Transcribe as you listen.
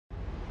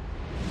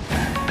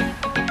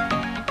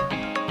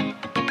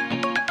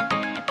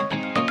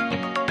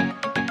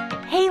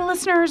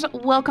listeners,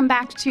 welcome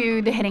back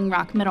to the Hitting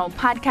Rock Middle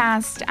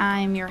podcast.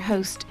 I'm your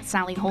host,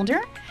 Sally Holder,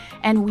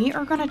 and we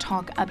are going to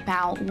talk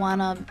about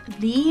one of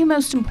the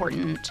most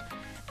important,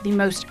 the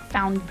most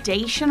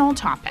foundational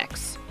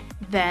topics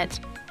that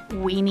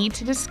we need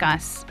to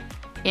discuss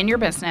in your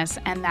business,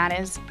 and that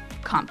is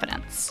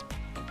confidence.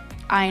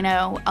 I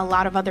know a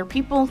lot of other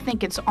people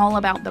think it's all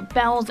about the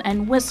bells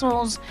and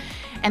whistles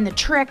and the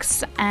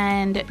tricks,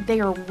 and they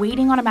are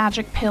waiting on a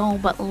magic pill,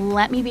 but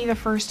let me be the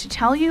first to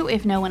tell you,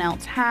 if no one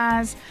else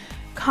has,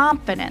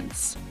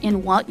 confidence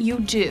in what you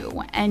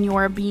do and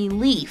your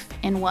belief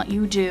in what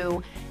you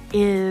do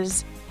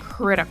is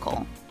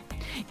critical.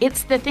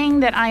 It's the thing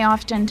that I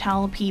often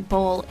tell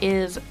people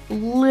is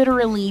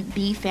literally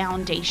the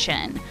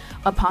foundation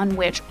upon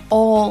which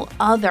all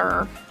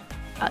other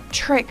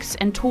tricks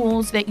and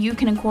tools that you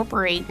can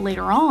incorporate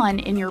later on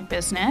in your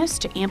business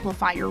to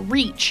amplify your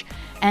reach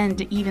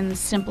and even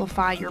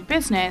simplify your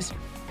business.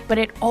 But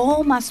it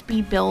all must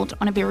be built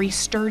on a very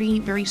sturdy,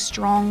 very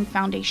strong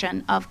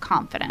foundation of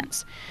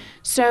confidence.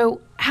 So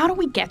how do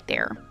we get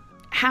there?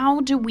 How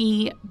do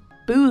we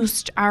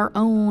boost our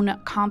own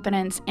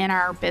confidence in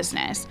our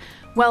business?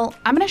 Well,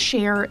 I'm going to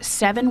share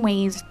 7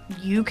 ways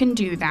you can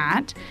do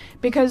that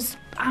because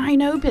I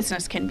know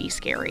business can be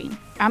scary.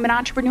 I'm an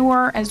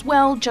entrepreneur as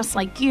well, just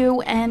like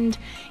you, and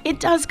it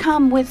does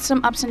come with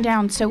some ups and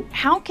downs. So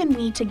how can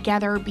we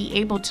together be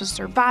able to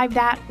survive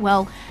that?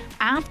 Well,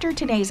 after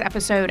today's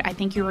episode, I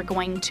think you are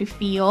going to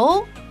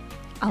feel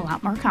a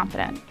lot more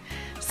confident.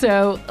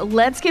 So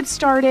let's get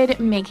started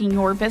making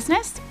your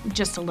business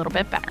just a little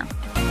bit better.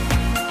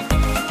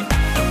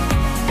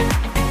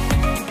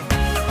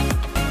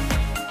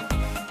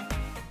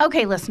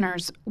 Okay,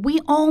 listeners, we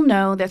all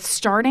know that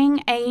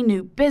starting a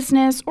new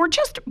business or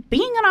just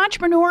being an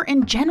entrepreneur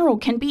in general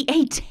can be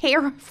a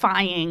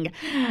terrifying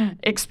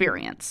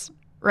experience,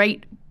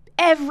 right?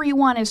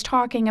 Everyone is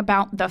talking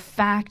about the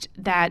fact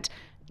that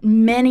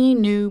many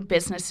new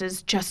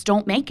businesses just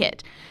don't make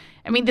it.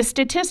 I mean, the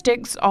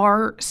statistics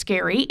are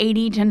scary.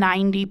 80 to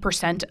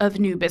 90% of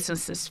new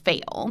businesses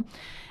fail.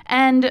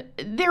 And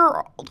there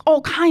are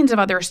all kinds of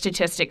other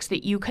statistics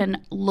that you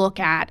can look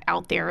at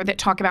out there that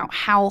talk about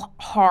how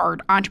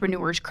hard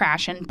entrepreneurs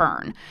crash and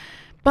burn.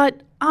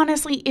 But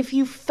honestly, if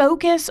you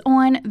focus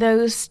on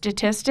those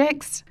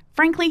statistics,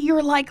 frankly,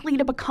 you're likely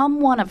to become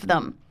one of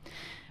them.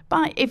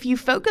 But if you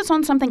focus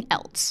on something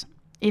else,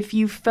 if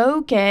you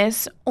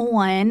focus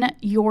on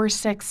your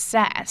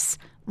success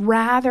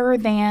rather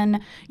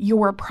than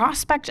your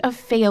prospect of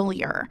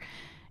failure,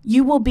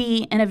 you will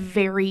be in a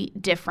very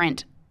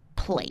different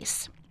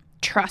place.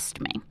 Trust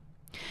me.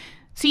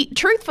 See,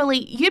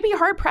 truthfully, you'd be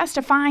hard-pressed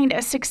to find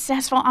a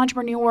successful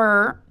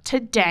entrepreneur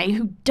today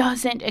who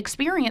doesn't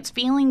experience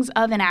feelings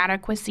of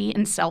inadequacy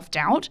and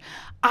self-doubt.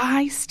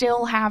 I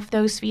still have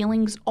those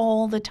feelings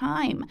all the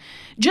time.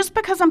 Just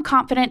because I'm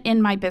confident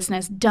in my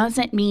business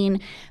doesn't mean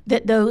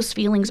that those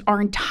feelings are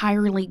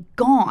entirely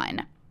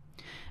gone.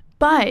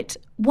 But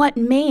what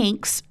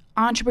makes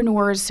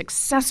entrepreneurs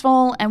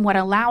successful and what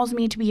allows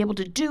me to be able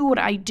to do what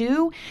I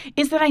do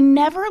is that I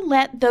never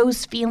let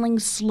those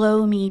feelings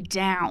slow me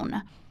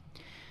down.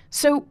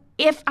 So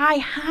if I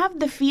have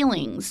the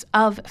feelings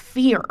of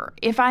fear,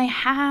 if I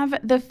have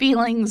the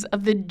feelings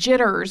of the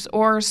jitters,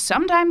 or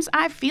sometimes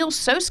I feel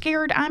so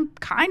scared I'm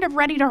kind of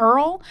ready to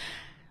hurl,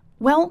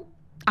 well,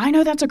 I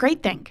know that's a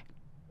great thing.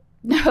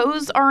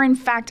 Those are in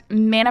fact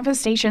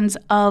manifestations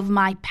of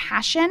my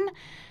passion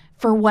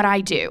for what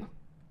I do.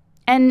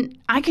 And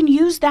I can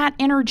use that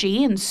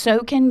energy, and so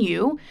can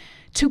you,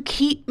 to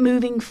keep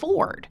moving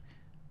forward.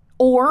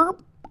 Or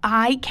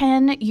I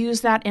can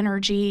use that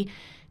energy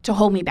to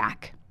hold me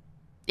back.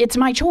 It's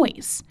my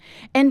choice.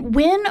 And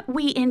when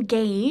we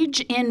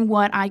engage in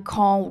what I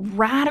call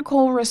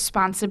radical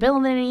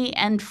responsibility,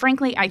 and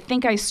frankly, I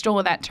think I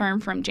stole that term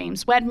from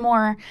James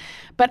Wedmore,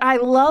 but I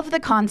love the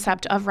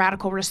concept of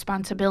radical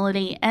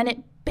responsibility, and it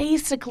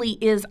basically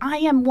is I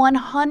am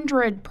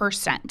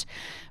 100%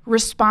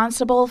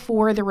 responsible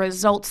for the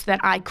results that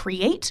I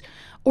create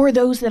or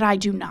those that I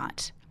do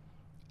not.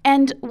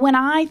 And when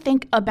I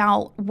think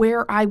about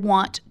where I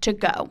want to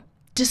go,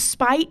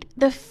 despite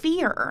the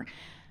fear,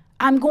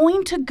 I'm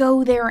going to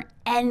go there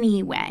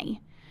anyway.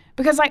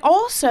 Because I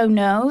also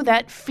know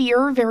that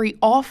fear very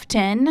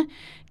often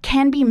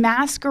can be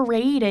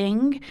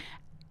masquerading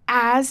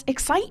as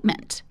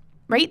excitement.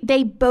 Right?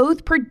 They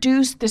both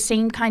produce the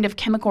same kind of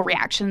chemical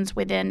reactions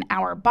within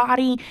our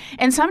body.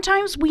 And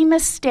sometimes we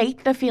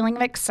mistake the feeling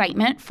of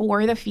excitement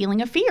for the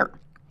feeling of fear.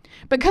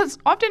 Because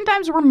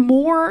oftentimes we're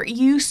more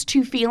used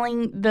to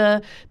feeling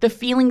the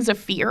feelings of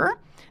fear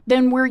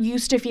than we're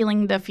used to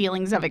feeling the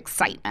feelings of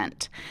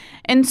excitement.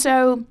 And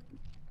so,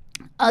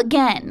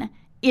 again,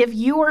 if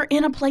you are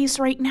in a place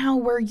right now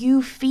where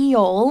you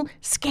feel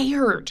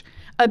scared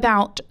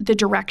about the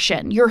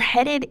direction, you're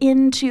headed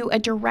into a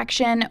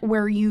direction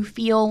where you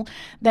feel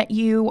that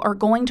you are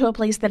going to a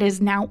place that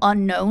is now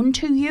unknown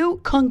to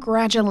you,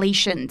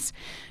 congratulations.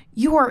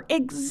 You are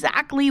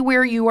exactly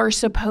where you are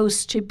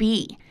supposed to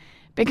be.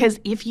 Because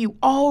if you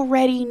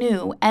already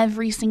knew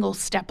every single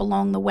step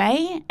along the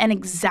way and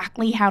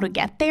exactly how to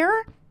get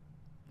there,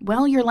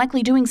 Well, you're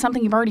likely doing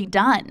something you've already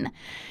done.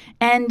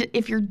 And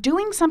if you're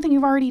doing something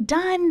you've already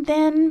done,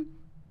 then,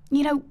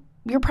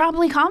 you're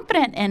probably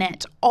confident in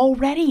it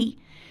already.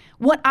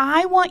 What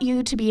I want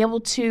you to be able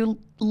to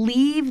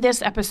leave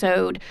this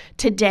episode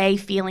today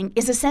feeling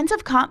is a sense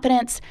of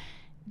confidence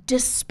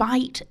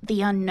despite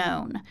the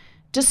unknown,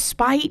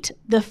 despite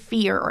the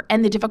fear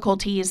and the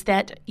difficulties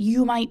that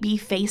you might be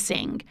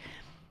facing.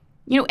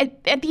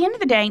 At the end of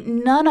the day,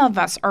 none of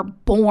us are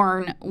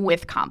born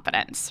with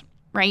confidence,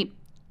 right?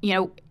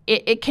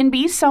 It can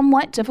be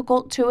somewhat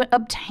difficult to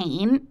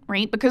obtain,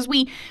 right? Because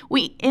we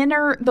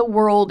enter the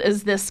world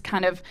as this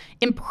kind of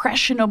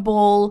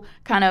impressionable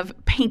kind of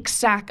pink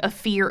sack of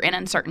fear and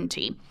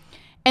uncertainty.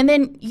 And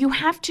then you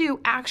have to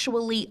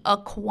actually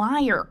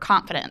acquire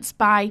confidence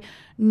by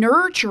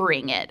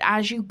nurturing it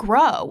as you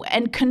grow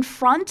and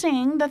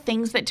confronting the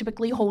things that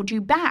typically hold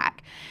you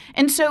back.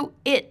 And so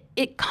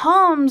it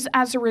comes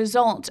as a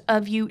result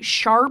of you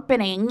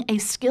sharpening a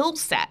skill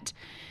set.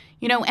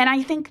 And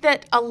I think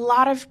that a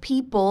lot of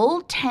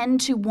people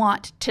tend to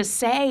want to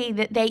say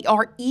that they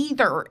are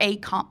either a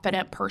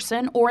confident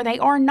person or they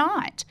are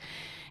not.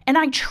 And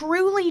I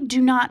truly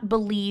do not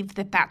believe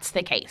that that's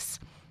the case.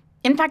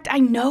 In fact, I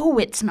know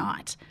it's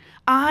not.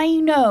 I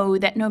know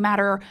that no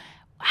matter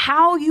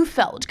how you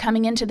felt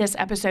coming into this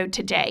episode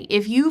today,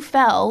 if you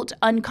felt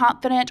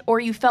unconfident or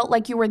you felt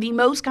like you were the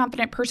most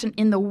confident person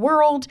in the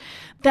world,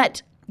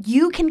 that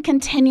you can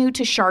continue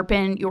to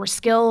sharpen your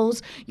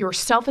skills, your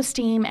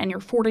self-esteem, and your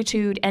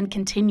fortitude and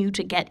continue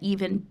to get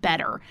even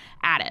better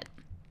at it.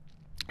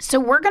 So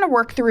we're going to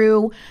work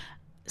through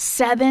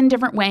 7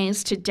 different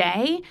ways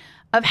today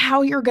of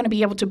how you're going to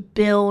be able to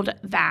build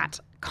that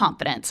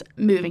confidence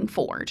moving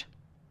forward.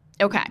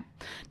 Okay.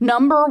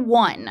 Number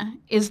 1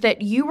 is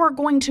that you are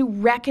going to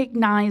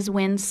recognize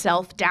when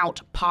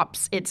self-doubt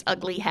pops its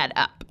ugly head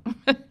up.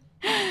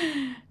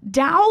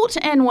 Doubt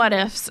and what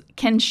ifs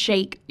can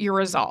shake your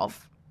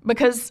resolve,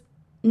 because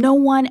no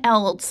one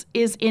else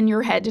is in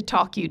your head to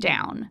talk you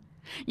down.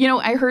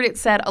 I heard it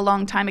said a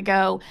long time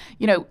ago,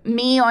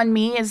 me on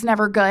me is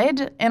never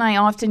good. And I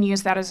often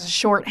use that as a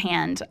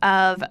shorthand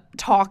of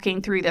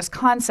talking through this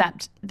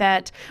concept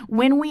that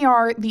when we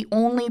are the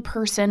only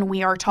person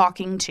we are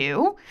talking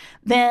to,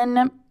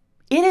 then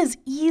it is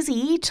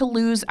easy to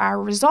lose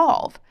our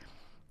resolve.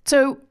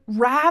 So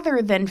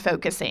rather than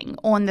focusing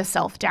on the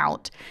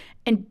self-doubt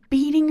and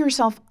beating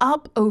yourself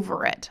up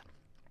over it,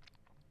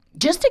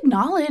 just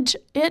acknowledge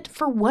it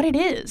for what it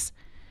is.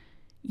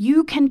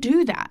 You can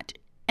do that,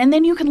 and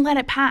then you can let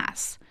it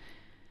pass.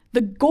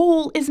 The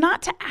goal is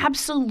not to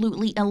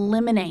absolutely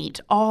eliminate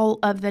all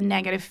of the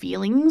negative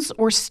feelings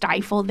or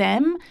stifle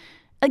them.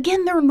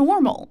 Again, they're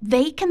normal.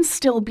 They can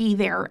still be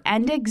there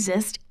and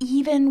exist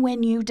even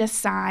when you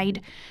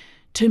decide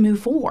to move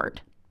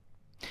forward.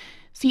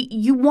 See,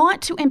 you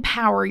want to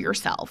empower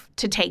yourself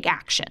to take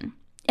action.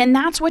 And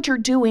that's what you're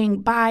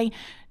doing by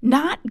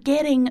not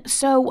getting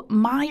so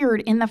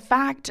mired in the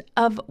fact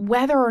of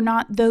whether or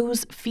not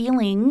those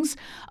feelings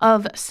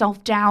of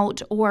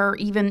self-doubt or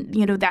even,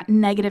 that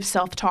negative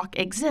self-talk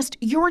exist.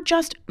 You're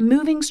just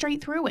moving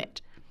straight through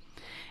it.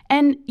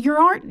 And you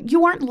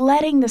aren't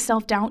letting the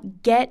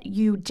self-doubt get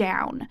you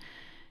down.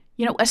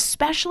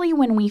 Especially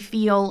when we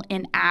feel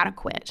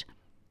inadequate,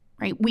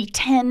 right? We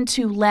tend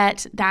to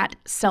let that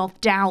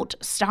self-doubt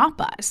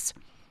stop us.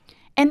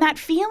 And that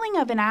feeling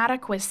of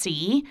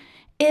inadequacy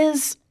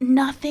is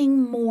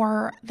nothing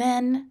more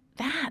than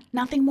that,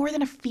 nothing more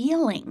than a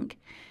feeling.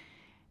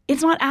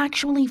 It's not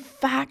actually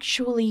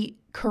factually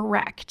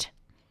correct.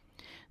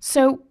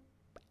 So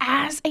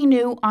as a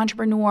new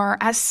entrepreneur,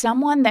 as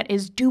someone that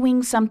is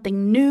doing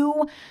something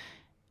new,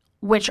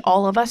 which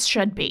all of us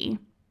should be,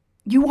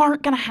 you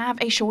aren't going to have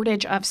a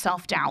shortage of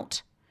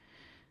self-doubt.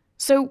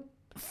 So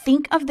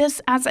think of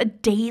this as a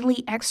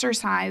daily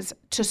exercise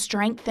to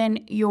strengthen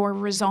your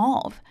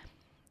resolve.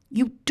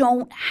 You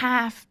don't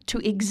have to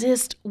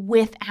exist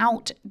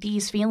without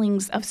these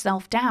feelings of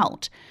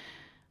self-doubt.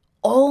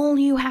 All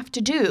you have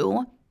to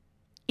do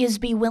is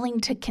be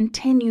willing to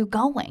continue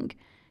going,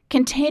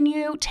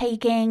 continue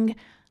taking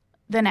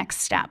the next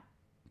step.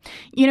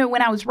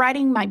 When I was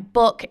writing my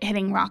book,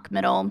 Hitting Rock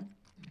Middle,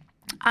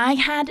 I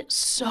had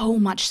so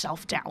much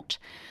self-doubt,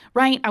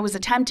 right? I was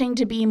attempting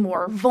to be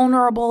more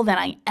vulnerable than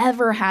I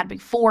ever had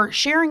before,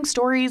 sharing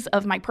stories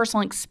of my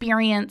personal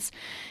experience,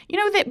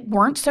 that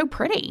weren't so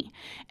pretty.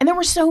 And there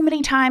were so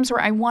many times where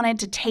I wanted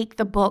to take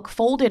the book,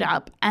 fold it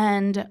up,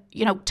 and,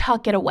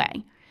 tuck it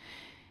away.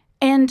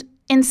 And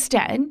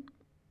instead,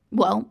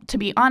 well, to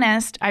be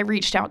honest, I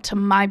reached out to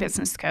my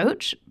business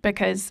coach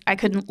because I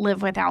couldn't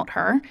live without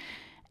her.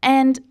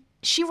 And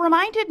she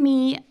reminded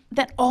me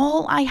that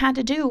all I had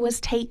to do was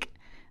take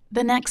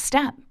the next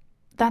step.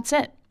 That's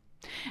it.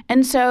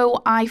 And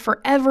so I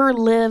forever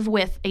live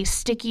with a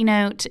sticky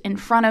note in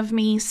front of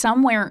me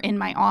somewhere in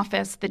my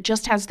office that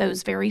just has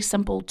those very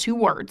simple 2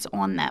 words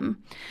on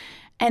them.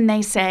 And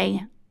they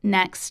say,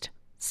 next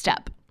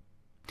step.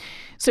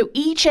 So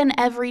each and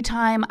every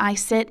time I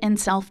sit in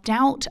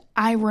self-doubt,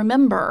 I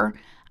remember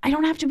I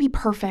don't have to be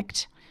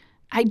perfect.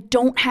 I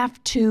don't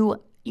have to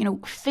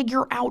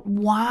figure out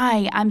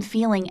why I'm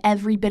feeling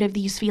every bit of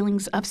these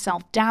feelings of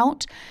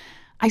self-doubt.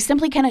 I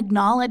simply can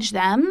acknowledge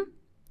them,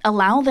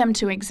 allow them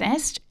to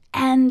exist,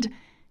 and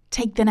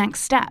take the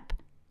next step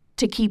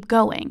to keep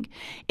going.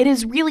 It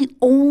is really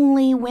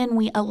only when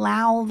we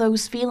allow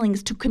those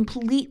feelings to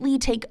completely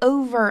take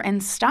over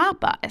and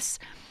stop us,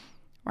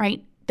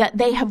 right, that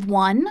they have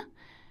won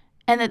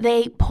and that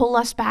they pull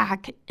us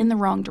back in the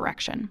wrong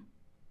direction.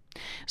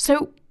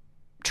 So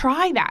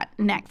try that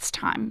next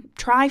time.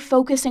 Try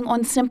focusing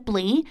on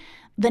simply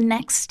the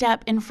next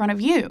step in front of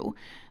you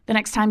the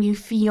next time you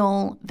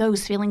feel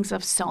those feelings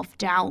of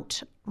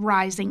self-doubt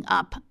rising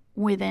up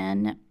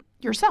within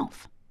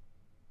yourself.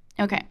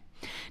 Okay.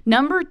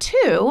 Number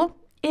 2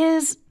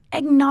 is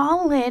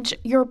acknowledge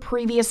your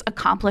previous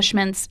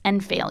accomplishments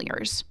and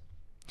failures.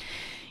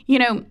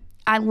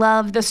 I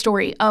love the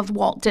story of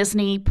Walt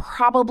Disney,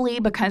 probably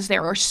because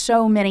there are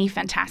so many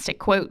fantastic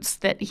quotes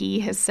that he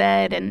has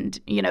said, and,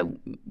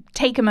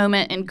 take a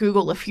moment and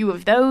Google a few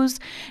of those,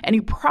 and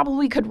you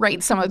probably could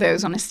write some of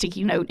those on a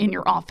sticky note in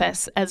your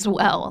office as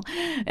well,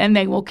 and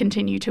they will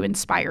continue to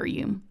inspire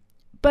you.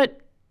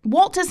 But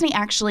Walt Disney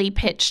actually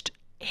pitched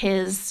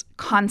his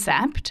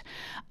concept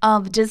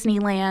of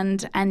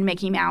Disneyland and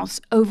Mickey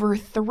Mouse over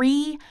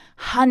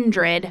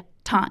 300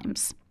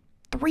 times.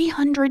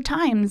 300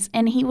 times,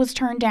 and he was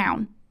turned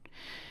down,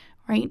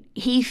 right?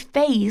 He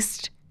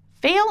faced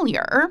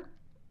failure,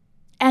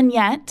 and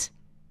yet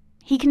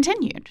he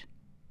continued.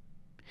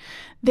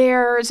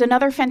 There's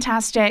another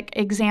fantastic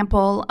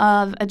example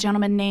of a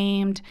gentleman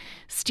named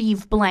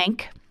Steve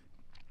Blank.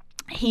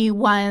 He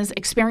was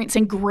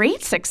experiencing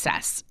great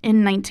success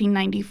in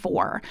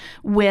 1994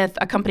 with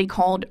a company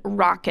called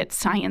Rocket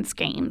Science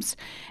Games,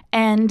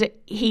 and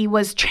he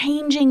was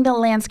changing the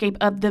landscape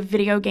of the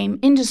video game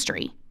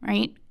industry,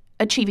 right?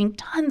 Achieving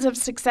tons of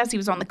success. He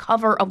was on the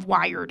cover of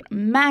Wired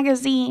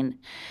magazine.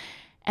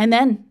 And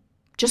then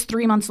just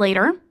 3 months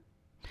later,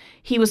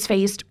 he was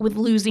faced with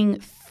losing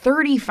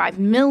 $35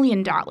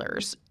 million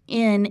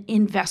in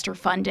investor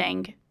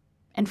funding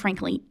and,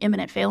 frankly,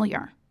 imminent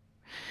failure.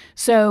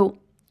 So,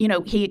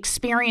 he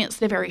experienced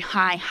the very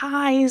high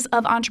highs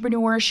of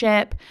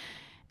entrepreneurship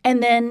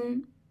and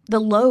then the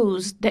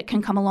lows that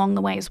can come along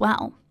the way as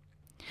well.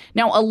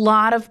 Now, a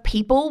lot of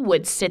people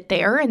would sit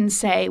there and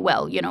say,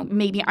 well,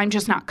 maybe I'm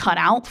just not cut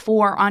out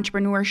for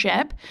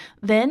entrepreneurship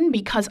then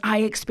because I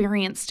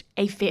experienced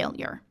a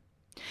failure.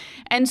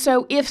 And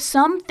so if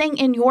something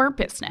in your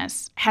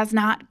business has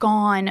not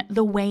gone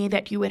the way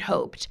that you had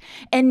hoped,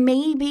 and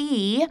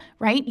maybe,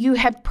 right, you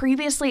have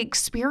previously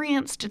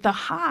experienced the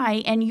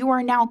high and you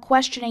are now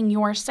questioning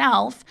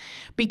yourself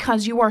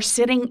because you are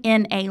sitting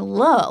in a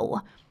low,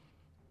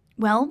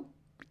 well,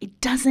 it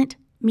doesn't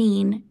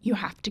mean you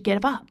have to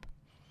give up.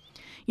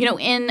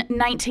 In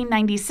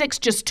 1996,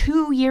 just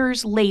 2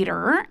 years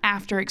later,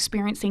 after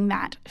experiencing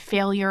that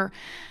failure,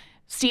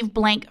 Steve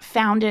Blank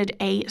founded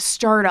a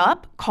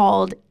startup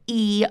called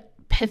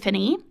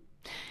Epiphany,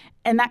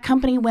 and that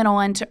company went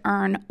on to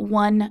earn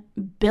 $1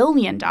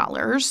 billion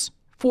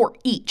for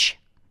each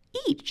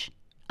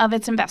of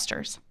its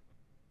investors.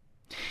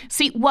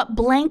 See, what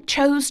Blank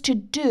chose to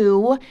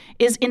do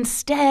is,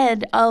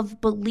 instead of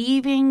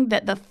believing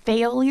that the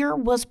failure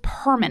was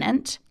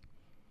permanent,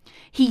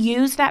 he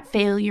used that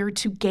failure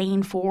to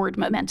gain forward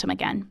momentum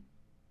again.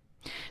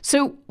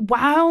 So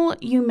while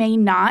you may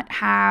not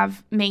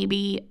have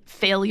maybe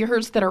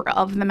failures that are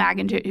of the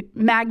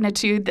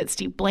magnitude that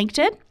Steve Blank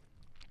did,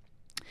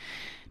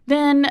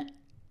 then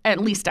at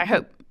least I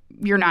hope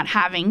you're not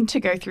having to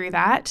go through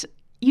that.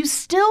 You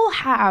still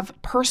have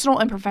personal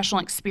and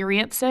professional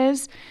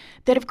experiences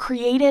that have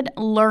created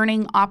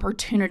learning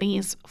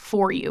opportunities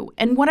for you.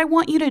 And what I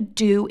want you to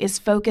do is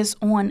focus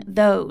on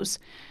those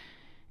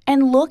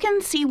and look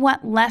and see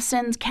what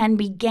lessons can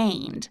be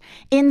gained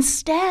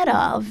instead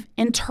of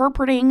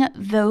interpreting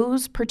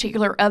those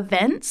particular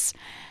events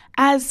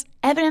as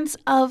evidence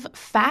of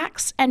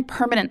facts and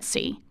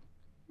permanency,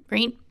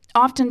 right?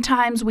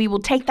 Oftentimes we will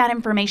take that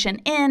information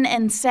in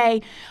and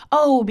say,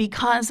 oh,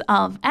 because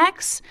of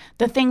X,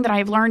 the thing that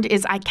I've learned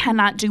is I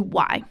cannot do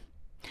Y.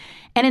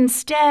 And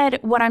instead,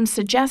 what I'm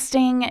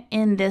suggesting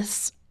in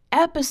this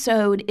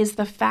episode is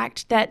the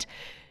fact that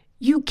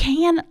you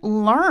can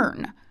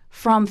learn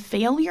from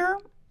failure,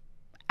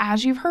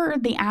 as you've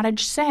heard the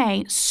adage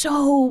say,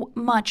 so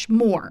much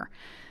more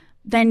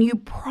than you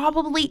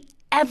probably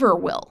ever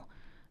will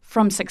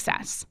from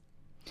success.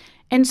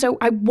 And so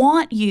I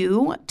want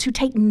you to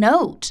take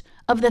note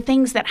of the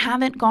things that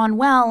haven't gone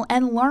well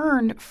and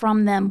learn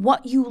from them,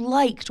 what you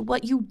liked,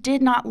 what you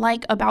did not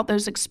like about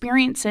those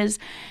experiences,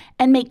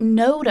 and make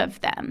note of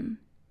them.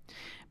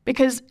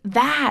 Because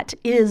that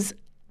is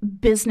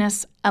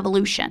business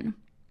evolution.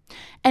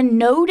 And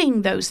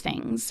noting those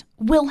things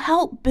will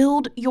help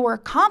build your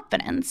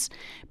confidence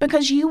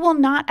because you will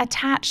not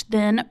attach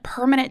then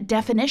permanent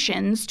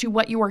definitions to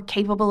what you are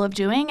capable of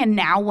doing and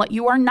now what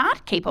you are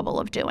not capable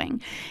of doing.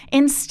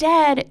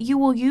 Instead, you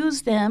will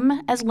use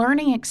them as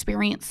learning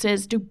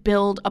experiences to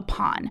build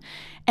upon.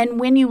 And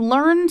when you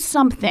learn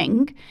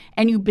something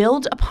and you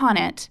build upon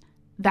it,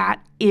 that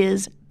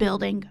is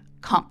building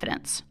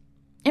confidence.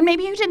 And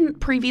maybe you didn't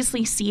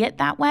previously see it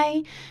that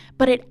way,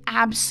 but it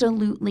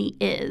absolutely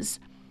is,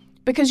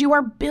 because you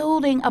are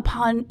building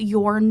upon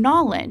your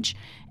knowledge,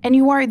 and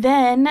you are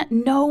then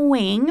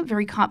knowing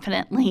very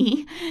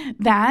confidently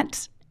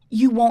that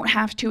you won't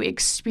have to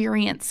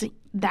experience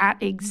that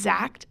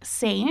exact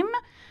same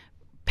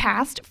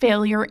past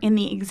failure in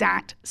the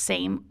exact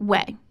same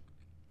way.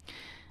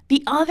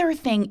 The other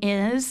thing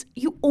is,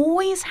 you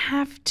always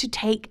have to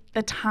take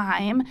the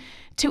time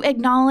to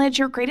acknowledge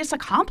your greatest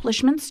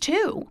accomplishments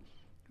too,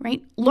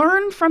 right?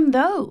 Learn from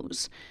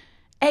those.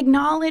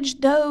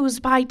 Acknowledge those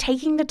by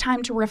taking the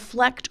time to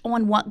reflect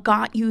on what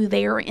got you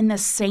there in the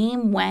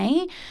same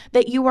way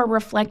that you are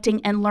reflecting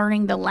and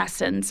learning the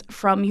lessons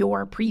from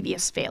your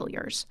previous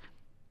failures.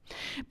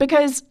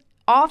 Because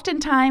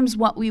oftentimes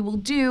what we will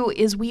do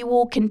is we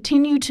will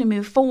continue to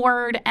move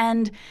forward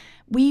and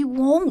we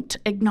won't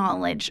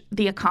acknowledge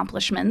the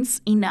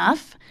accomplishments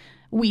enough.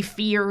 We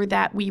fear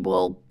that we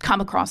will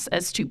come across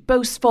as too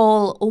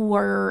boastful,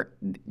 or,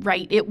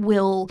 right, it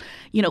will,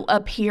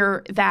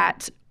 appear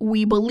that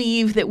we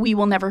believe that we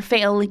will never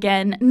fail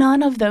again.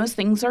 None of those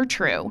things are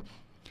true,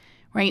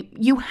 right?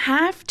 You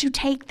have to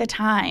take the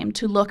time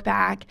to look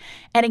back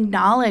and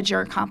acknowledge your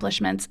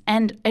accomplishments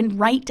and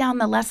write down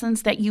the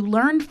lessons that you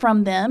learned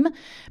from them,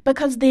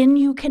 because then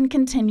you can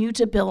continue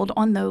to build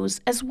on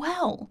those as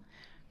well.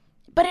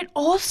 But it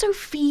also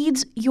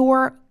feeds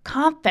your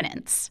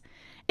confidence.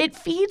 It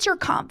feeds your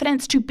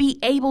confidence to be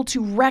able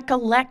to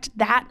recollect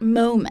that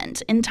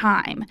moment in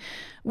time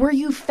where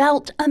you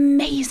felt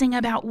amazing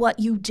about what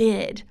you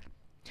did.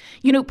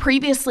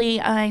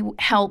 Previously I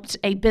helped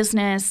a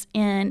business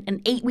in an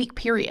 8-week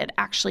period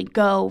actually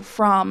go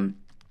from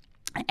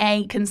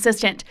a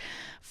consistent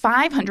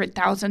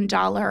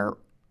 $500,000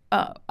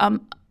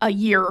 a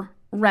year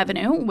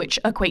revenue, which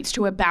equates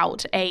to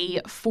about a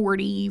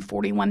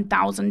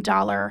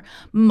 $41,000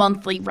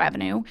 monthly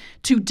revenue,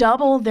 to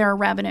double their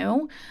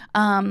revenue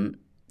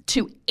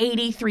to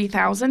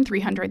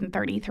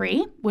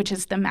 $83,333, which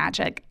is the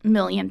magic $1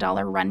 million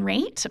run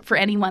rate for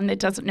anyone that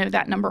doesn't know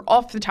that number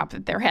off the top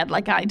of their head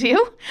like I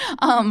do.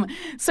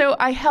 So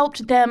I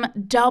helped them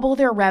double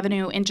their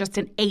revenue in just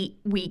an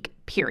 8-week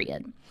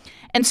period.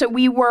 And so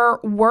we were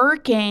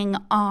working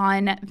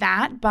on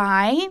that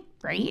by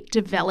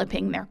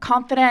developing their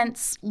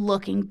confidence,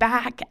 looking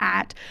back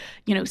at,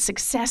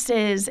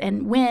 successes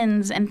and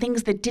wins and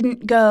things that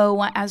didn't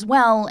go as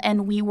well.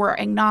 And we were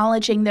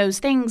acknowledging those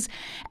things.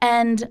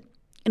 And,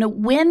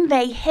 when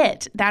they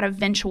hit that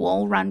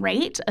eventual run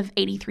rate of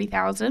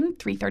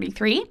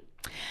 $83,333,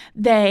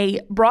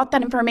 they brought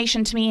that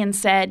information to me and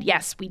said,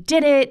 yes, we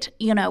did it.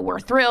 We're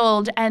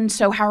thrilled. And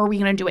so how are we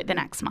going to do it the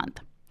next month?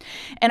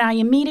 And I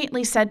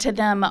immediately said to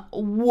them,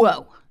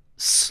 whoa,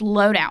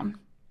 slow down.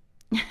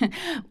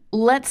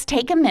 Let's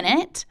take a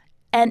minute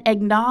and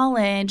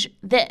acknowledge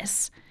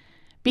this,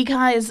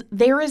 because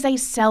there is a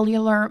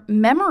cellular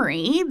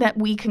memory that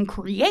we can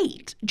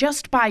create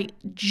just by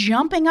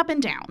jumping up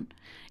and down,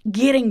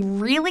 getting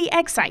really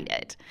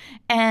excited,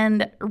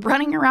 and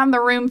running around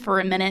the room for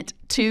a minute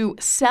to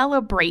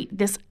celebrate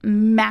this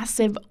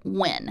massive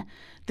win,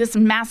 this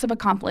massive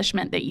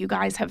accomplishment that you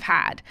guys have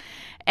had.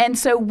 And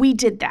so we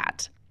did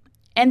that.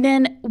 And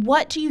then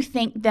what do you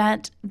think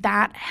that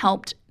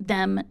helped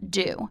them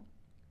do?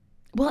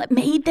 Well, it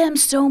made them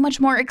so much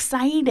more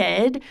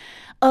excited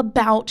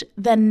about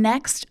the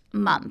next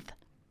month,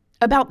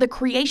 about the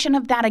creation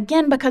of that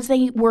again, because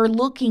they were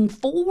looking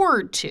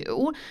forward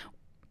to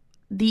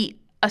the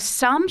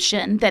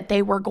assumption that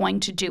they were going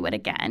to do it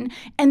again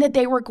and that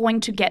they were going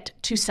to get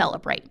to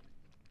celebrate.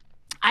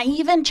 I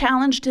even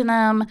challenged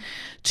them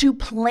to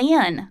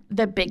plan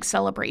the big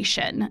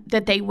celebration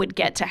that they would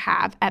get to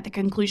have at the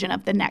conclusion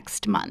of the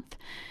next month,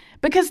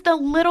 because the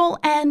little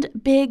and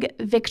big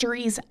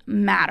victories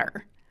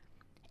matter.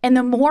 And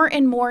the more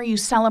and more you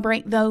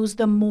celebrate those,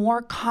 the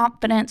more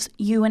confidence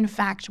you, in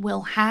fact,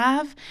 will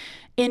have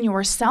in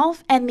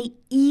yourself, and the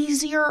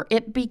easier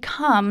it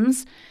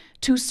becomes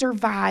to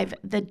survive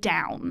the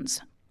downs.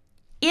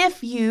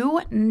 If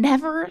you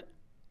never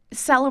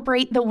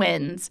celebrate the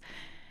wins,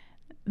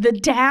 the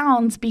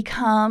downs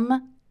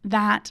become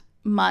that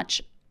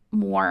much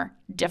more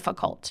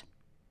difficult.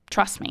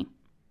 Trust me.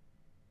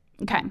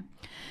 Okay.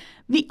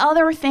 The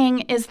other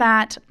thing is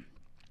that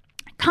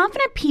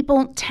confident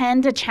people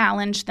tend to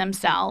challenge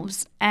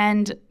themselves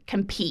and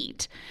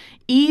compete,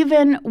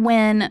 even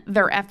when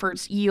their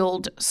efforts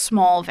yield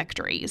small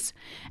victories.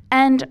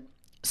 And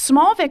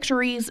small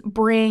victories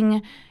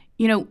bring,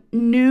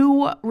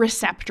 new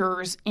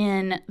receptors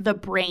in the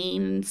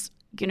brain's,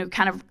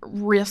 kind of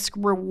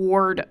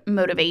risk-reward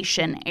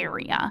motivation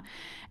area.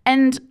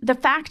 And the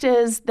fact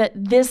is that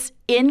this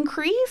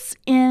increase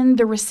in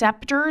the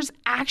receptors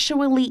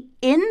actually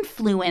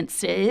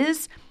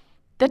influences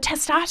the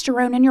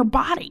testosterone in your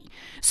body.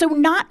 So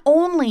not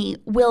only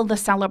will the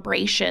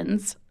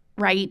celebrations,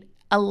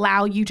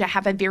 allow you to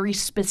have a very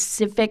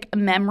specific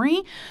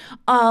memory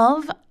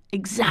of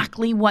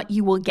exactly what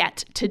you will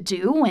get to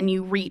do when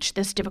you reach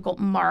this difficult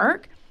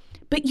mark,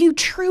 but you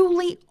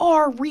truly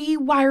are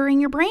rewiring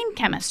your brain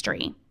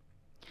chemistry.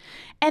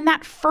 And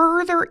that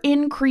further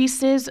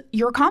increases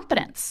your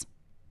confidence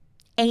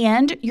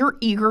and your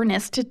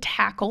eagerness to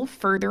tackle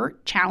further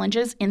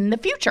challenges in the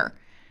future.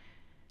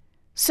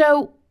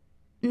 So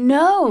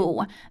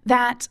know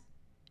that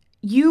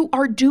you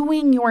are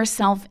doing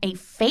yourself a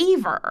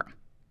favor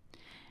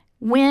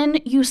when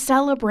you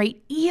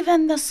celebrate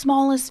even the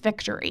smallest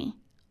victory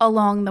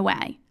along the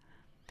way,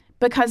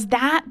 because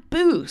that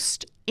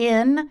boost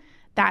in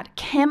that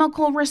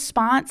chemical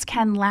response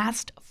can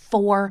last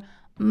for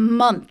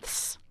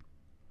months.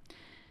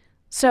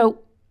 So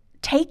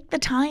take the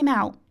time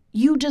out.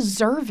 You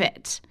deserve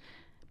it,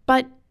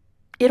 but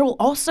it'll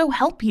also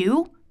help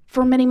you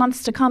for many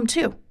months to come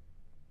too.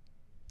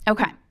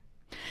 Okay.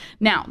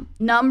 Now,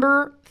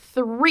 number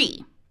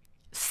 3,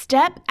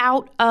 step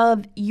out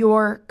of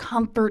your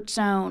comfort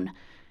zone.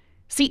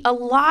 See, a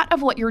lot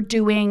of what you're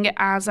doing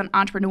as an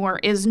entrepreneur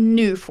is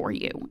new for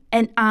you,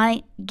 and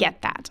I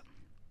get that.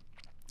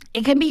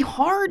 It can be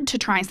hard to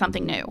try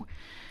something new.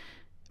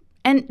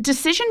 And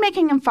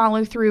decision-making and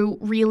follow-through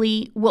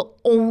really will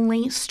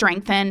only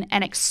strengthen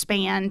and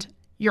expand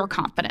your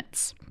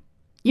confidence.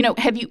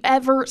 Have you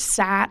ever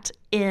sat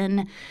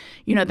in,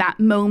 that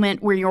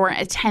moment where you're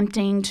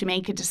attempting to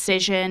make a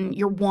decision,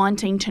 you're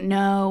wanting to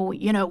know,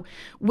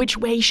 which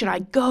way should I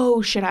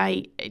go? Should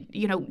I,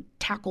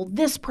 tackle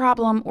this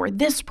problem or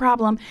this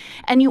problem?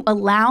 And you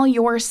allow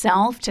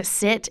yourself to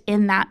sit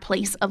in that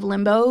place of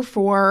limbo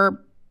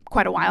for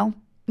quite a while,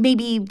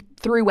 maybe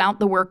throughout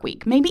the work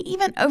week, maybe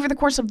even over the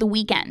course of the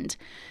weekend.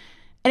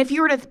 And if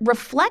you were to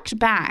reflect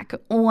back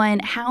on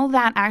how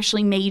that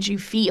actually made you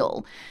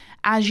feel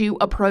as you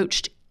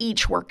approached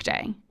each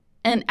workday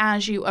and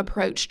as you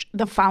approached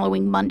the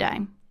following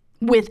Monday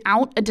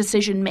without a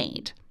decision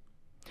made,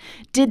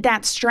 did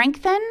that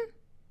strengthen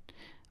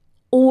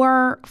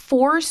or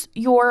force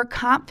your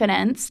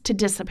confidence to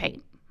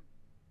dissipate?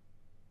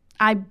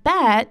 I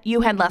bet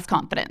you had less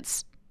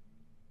confidence.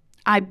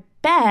 I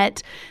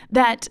bet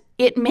that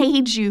it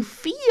made you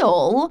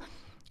feel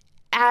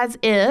as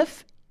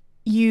if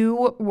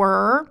you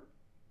were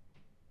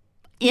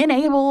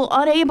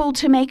unable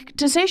to make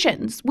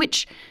decisions,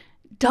 which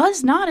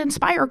does not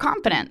inspire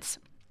confidence.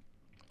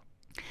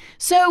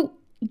 So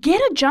get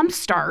a jump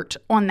start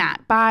on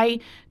that by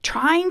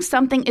trying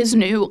something as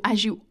new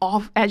as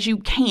you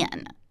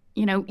can.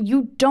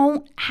 You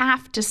don't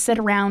have to sit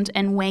around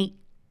and wait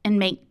and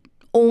make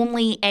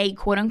only a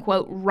quote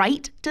unquote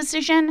right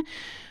decision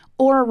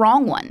or a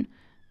wrong one.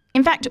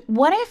 In fact,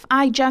 what if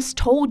I just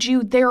told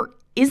you there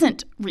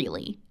isn't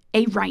really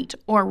a right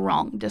or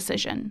wrong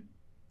decision?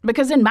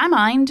 Because in my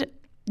mind,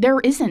 there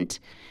isn't,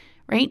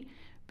 right?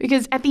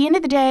 Because at the end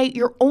of the day,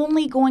 you're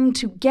only going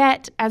to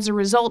get, as a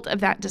result of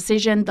that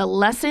decision, the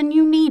lesson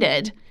you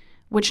needed,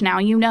 which now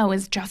you know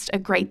is just a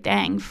great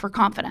thing for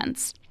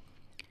confidence,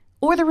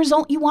 or the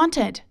result you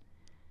wanted.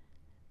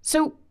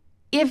 So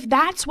if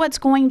that's what's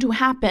going to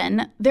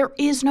happen, there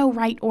is no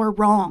right or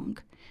wrong.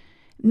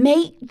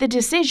 Make the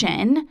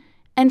decision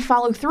and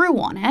follow through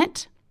on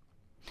it,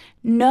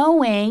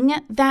 knowing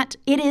that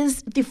it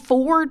is the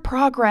forward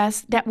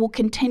progress that will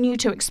continue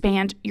to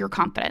expand your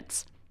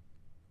confidence.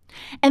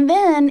 And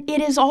then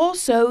it is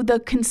also the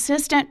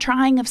consistent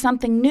trying of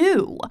something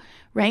new,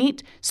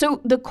 right?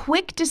 So the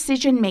quick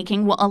decision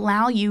making will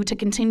allow you to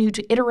continue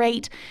to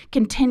iterate,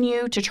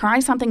 continue to try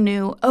something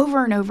new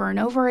over and over and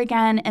over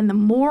again. And the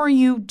more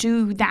you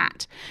do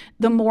that,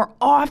 the more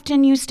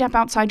often you step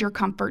outside your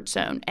comfort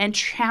zone and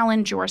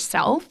challenge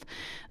yourself,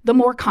 the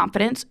more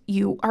confidence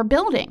you are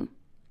building.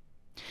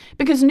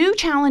 Because new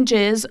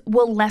challenges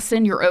will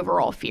lessen your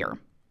overall fear.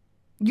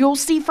 You'll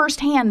see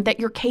firsthand that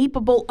you're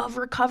capable of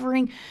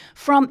recovering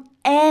from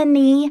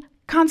any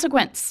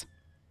consequence.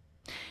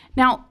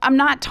 Now, I'm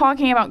not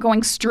talking about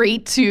going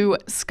straight to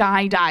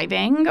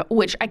skydiving,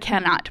 which I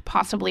cannot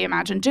possibly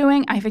imagine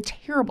doing. I have a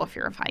terrible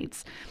fear of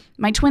heights.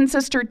 My twin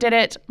sister did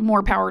it,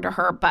 more power to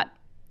her, but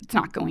it's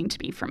not going to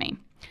be for me.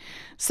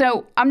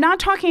 So I'm not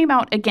talking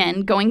about,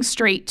 again, going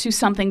straight to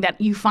something that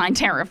you find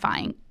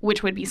terrifying,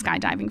 which would be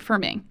skydiving for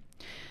me.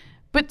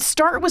 But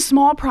start with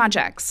small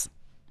projects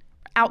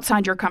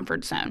outside your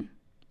comfort zone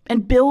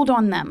and build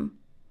on them.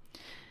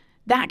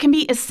 That can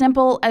be as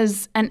simple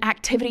as an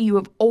activity you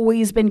have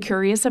always been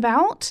curious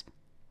about,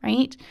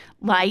 right?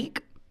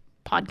 Like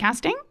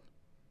podcasting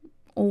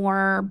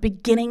or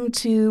beginning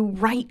to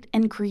write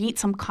and create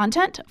some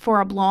content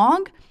for a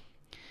blog.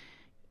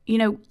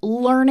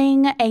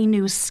 Learning a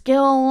new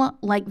skill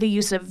like the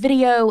use of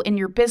video in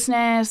your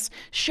business,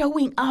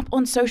 showing up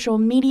on social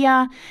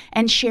media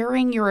and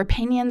sharing your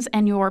opinions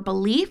and your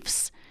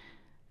beliefs.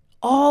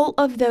 All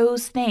of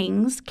those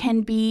things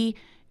can be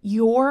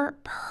your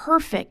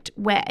perfect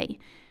way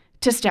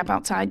to step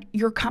outside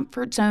your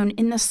comfort zone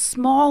in the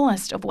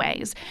smallest of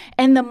ways.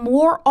 And the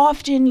more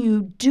often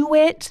you do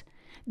it,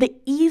 the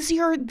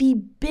easier the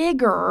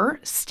bigger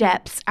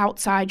steps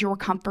outside your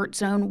comfort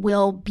zone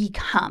will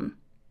become.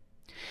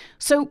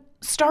 So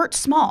start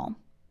small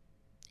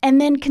and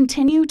then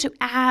continue to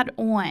add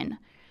on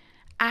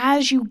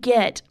as you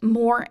get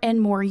more and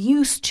more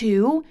used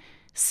to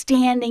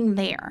standing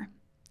there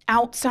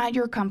outside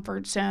your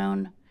comfort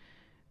zone,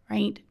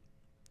 right?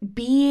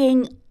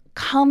 being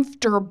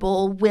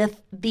comfortable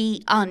with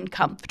the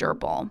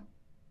uncomfortable.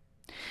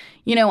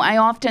 You know, I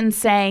often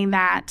say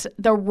that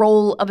the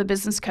role of a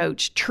business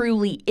coach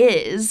truly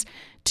is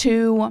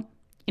to,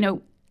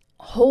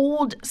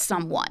 hold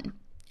someone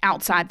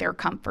outside their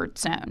comfort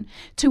zone,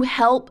 to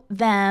help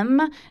them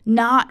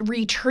not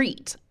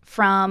retreat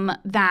from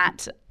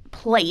that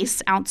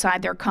place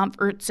outside their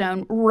comfort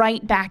zone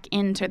right back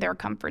into their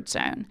comfort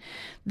zone.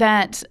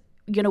 That,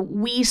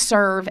 we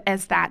serve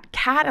as that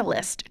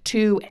catalyst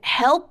to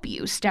help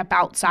you step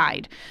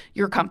outside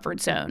your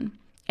comfort zone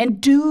and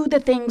do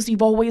the things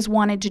you've always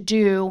wanted to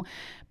do,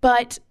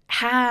 but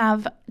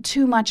have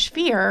too much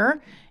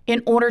fear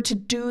in order to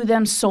do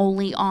them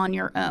solely on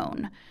your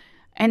own.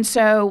 And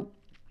so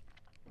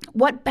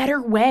what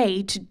better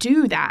way to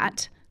do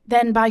that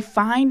than by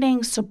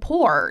finding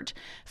support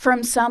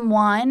from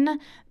someone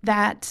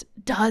that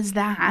does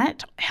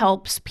that,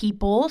 helps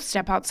people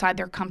step outside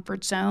their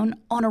comfort zone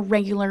on a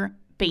regular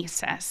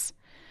basis?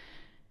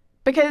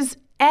 Because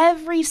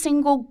every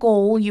single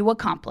goal you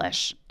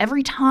accomplish,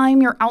 every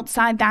time you're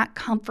outside that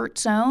comfort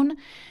zone,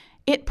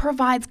 it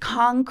provides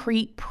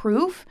concrete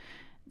proof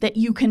that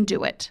you can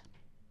do it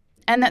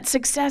and that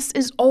success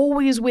is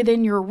always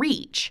within your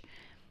reach.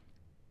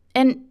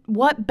 And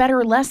what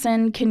better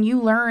lesson can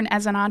you learn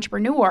as an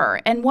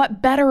entrepreneur? And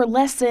what better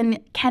lesson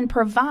can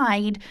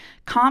provide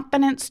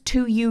confidence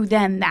to you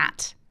than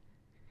that?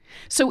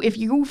 So if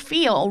you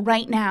feel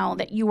right now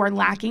that you are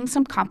lacking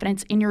some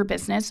confidence in your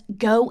business,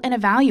 go and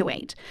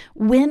evaluate.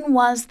 When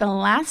was the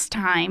last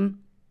time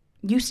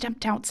you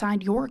stepped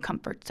outside your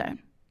comfort zone?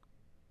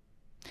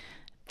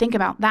 Think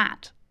about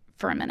that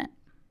for a minute.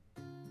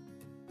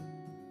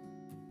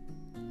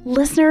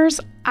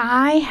 Listeners,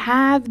 I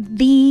have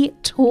the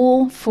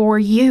tool for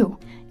you.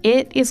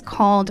 It is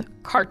called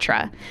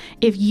Kartra.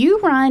 If you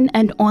run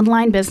an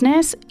online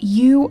business,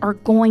 you are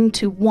going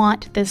to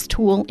want this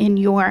tool in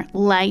your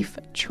life.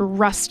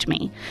 Trust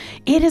me.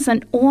 It is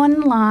an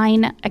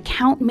online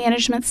account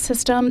management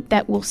system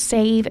that will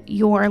save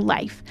your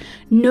life.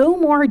 No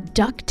more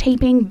duct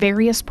taping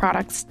various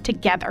products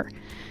together.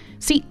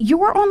 See,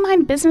 your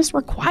online business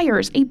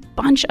requires a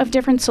bunch of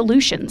different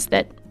solutions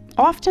that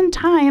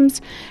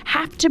oftentimes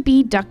have to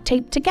be duct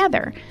taped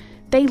together.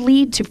 They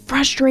lead to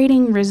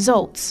frustrating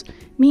results,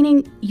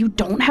 meaning you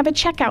don't have a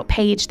checkout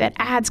page that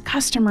adds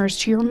customers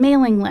to your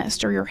mailing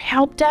list, or your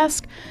help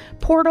desk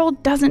portal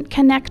doesn't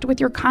connect with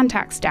your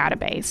contacts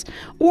database,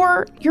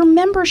 or your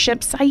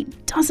membership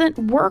site doesn't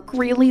work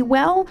really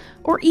well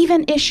or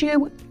even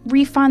issue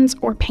refunds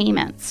or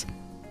payments.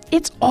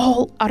 It's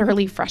all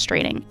utterly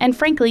frustrating and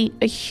frankly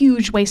a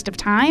huge waste of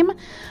time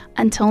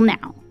until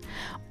now.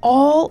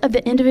 All of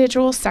the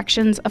individual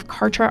sections of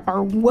Kartra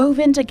are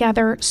woven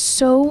together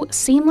so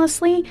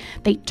seamlessly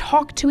they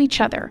talk to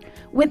each other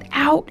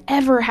without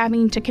ever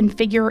having to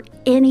configure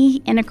any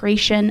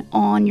integration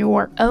on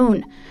your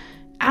own.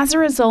 As a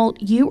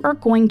result, you are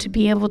going to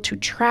be able to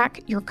track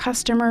your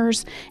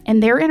customers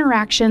and their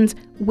interactions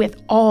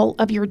with all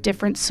of your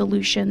different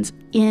solutions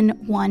in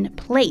one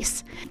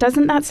place.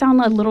 Doesn't that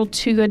sound a little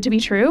too good to be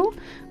true?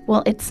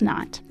 Well, it's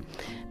not.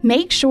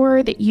 Make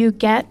sure that you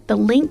get the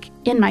link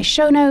in my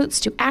show notes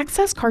to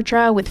access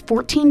Kartra with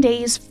 14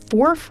 days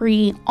for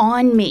free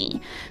on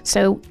me.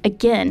 So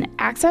again,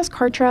 access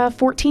Kartra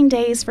 14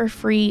 days for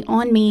free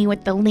on me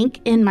with the link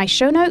in my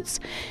show notes,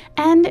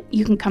 and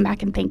you can come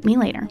back and thank me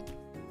later.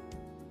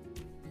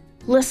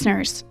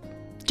 Listeners,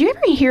 do you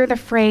ever hear the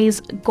phrase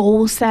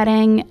goal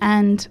setting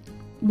and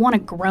want to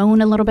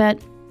groan a little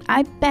bit?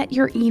 I bet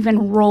you're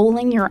even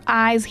rolling your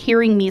eyes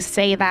hearing me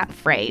say that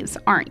phrase,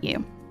 aren't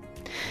you?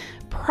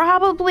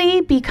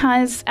 Probably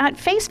because at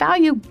face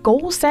value,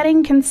 goal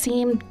setting can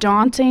seem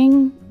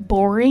daunting,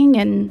 boring,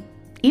 and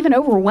even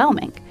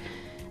overwhelming.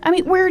 I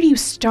mean, where do you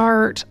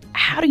start?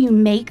 How do you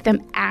make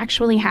them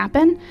actually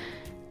happen?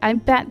 I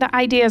bet the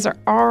ideas are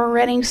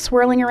already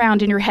swirling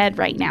around in your head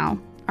right now,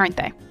 aren't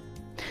they?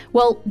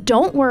 Well,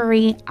 don't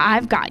worry,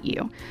 I've got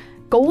you.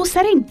 Goal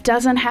setting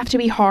doesn't have to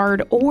be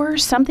hard or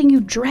something you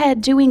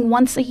dread doing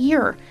once a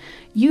year.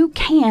 You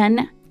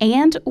can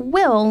and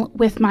will,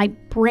 with my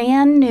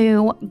brand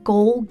new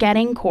goal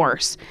getting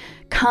course,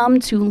 come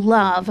to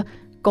love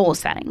goal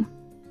setting.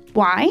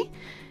 Why?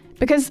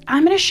 Because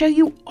I'm going to show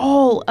you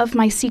all of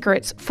my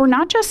secrets for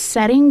not just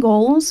setting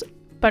goals,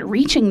 but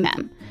reaching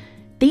them.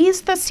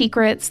 These are the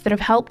secrets that have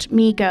helped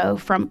me go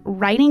from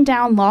writing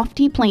down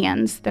lofty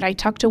plans that I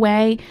tucked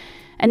away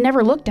and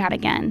never looked at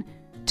again,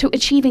 to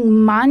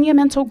achieving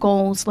monumental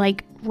goals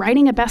like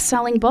writing a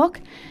best-selling book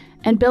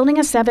and building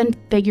a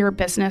 7-figure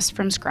business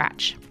from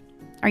scratch.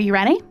 Are you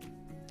ready?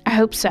 I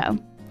hope so,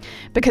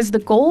 because the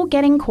Goal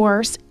Getting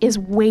course is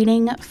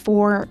waiting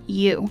for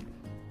you.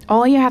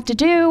 All you have to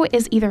do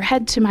is either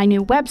head to my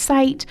new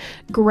website,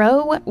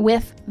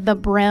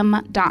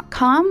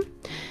 growwiththebrim.com.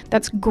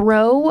 That's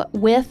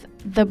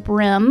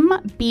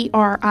growwiththebrim,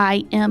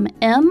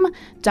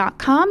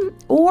 BRIMM.com,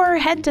 or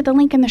head to the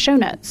link in the show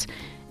notes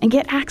and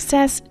get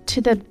access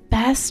to the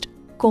best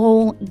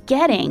goal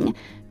getting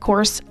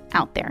course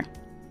out there.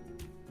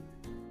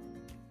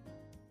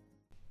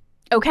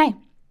 Okay,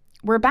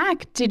 we're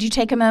back. Did you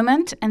take a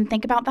moment and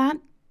think about that?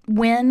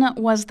 When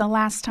was the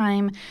last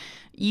time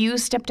you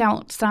stepped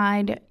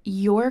outside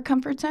your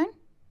comfort zone?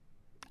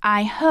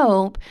 I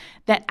hope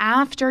that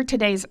after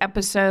today's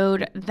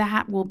episode,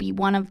 that will be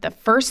one of the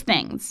first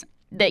things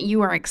that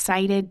you are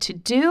excited to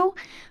do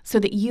so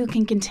that you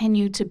can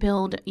continue to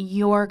build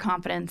your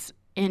confidence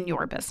in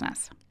your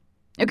business.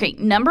 Okay,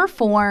 number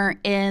 4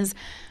 is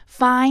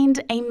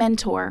find a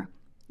mentor.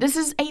 This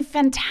is a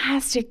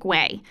fantastic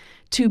way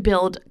to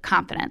build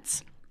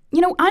confidence.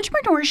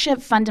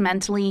 Entrepreneurship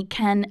fundamentally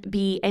can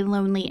be a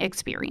lonely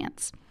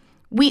experience.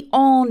 We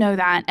all know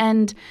that.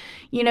 And,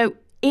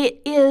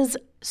 it is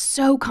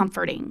so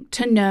comforting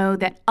to know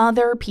that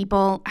other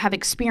people have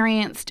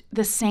experienced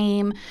the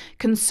same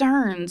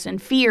concerns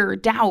and fear,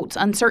 doubts,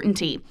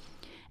 uncertainty,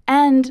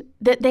 and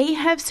that they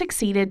have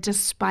succeeded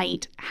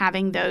despite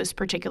having those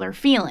particular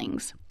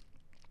feelings.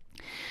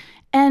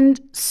 And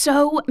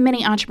so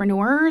many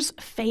entrepreneurs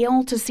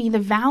fail to see the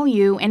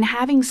value in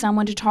having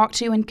someone to talk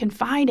to and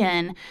confide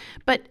in.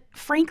 But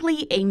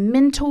frankly, a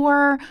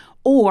mentor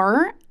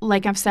or,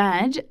 like I've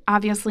said,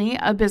 obviously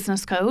a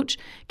business coach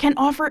can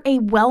offer a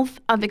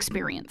wealth of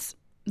experience.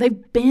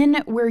 They've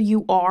been where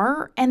you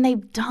are and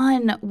they've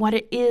done what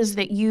it is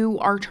that you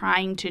are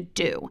trying to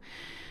do.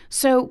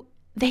 So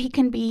they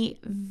can be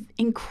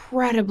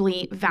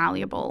incredibly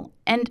valuable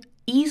and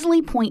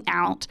easily point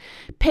out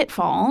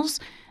pitfalls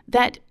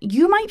that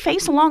you might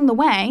face along the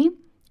way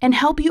and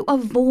help you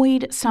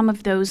avoid some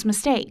of those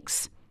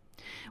mistakes.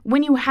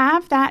 When you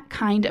have that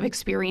kind of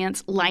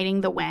experience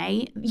lighting the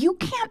way, you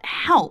can't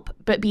help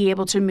but be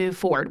able to move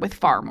forward with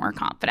far more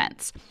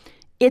confidence.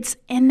 It's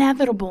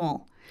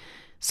inevitable.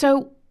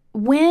 So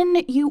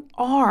when you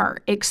are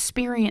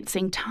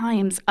experiencing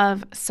times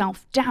of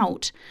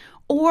self-doubt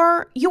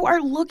or you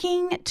are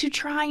looking to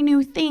try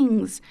new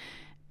things,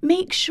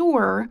 make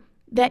sure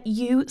that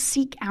you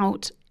seek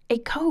out a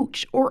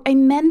coach or a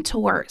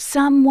mentor,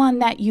 someone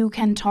that you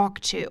can talk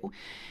to.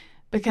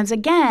 Because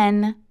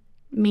again,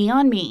 me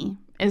on me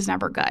is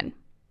never good.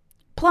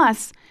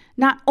 Plus,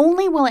 not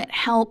only will it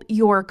help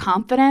your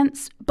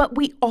confidence, but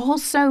we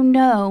also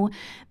know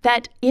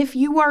that if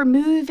you are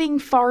moving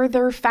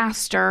farther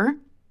faster,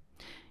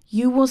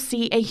 you will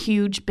see a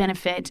huge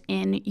benefit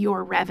in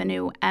your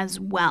revenue as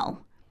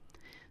well.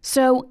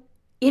 So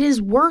it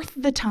is worth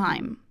the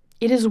time.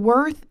 It is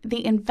worth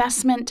the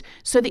investment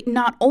so that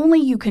not only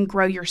you can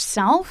grow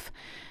yourself,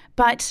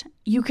 but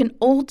you can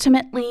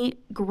ultimately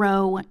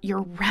grow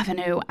your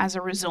revenue as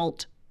a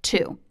result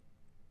too.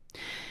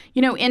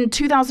 In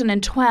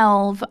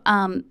 2012,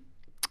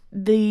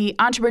 the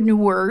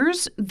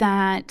entrepreneurs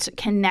that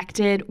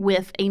connected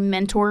with a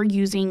mentor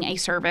using a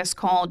service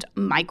called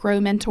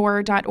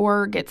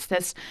micromentor.org, it's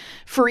this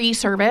free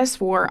service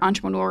for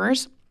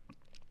entrepreneurs.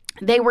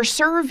 They were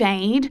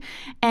surveyed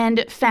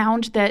and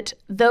found that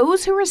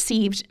those who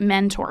received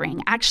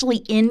mentoring actually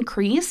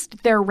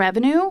increased their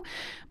revenue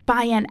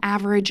by an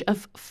average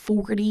of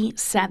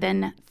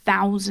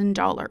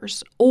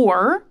 $47,000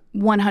 or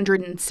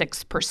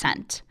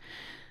 106%.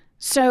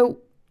 So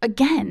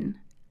again,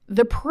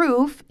 the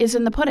proof is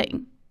in the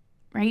pudding,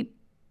 right?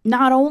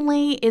 Not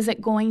only is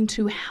it going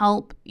to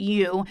help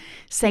you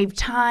save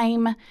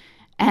time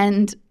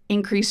and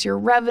increase your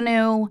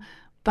revenue,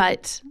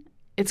 but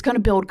it's going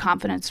to build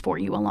confidence for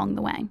you along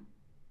the way.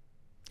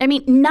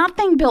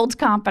 Nothing builds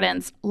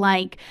confidence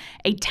like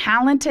a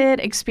talented,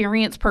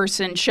 experienced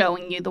person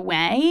showing you the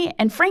way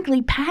and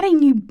frankly,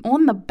 patting you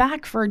on the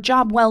back for a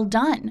job well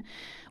done.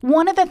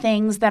 One of the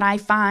things that I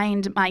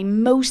find my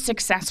most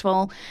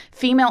successful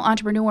female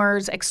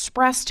entrepreneurs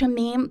express to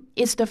me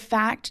is the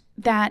fact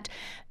that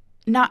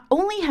not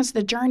only has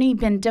the journey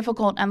been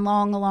difficult and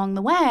long along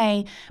the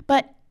way,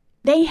 but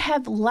they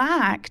have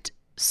lacked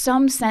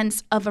some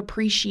sense of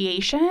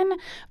appreciation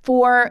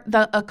for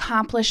the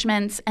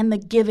accomplishments and the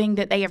giving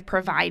that they have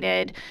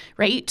provided,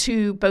 right,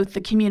 to both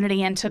the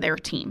community and to their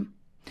team.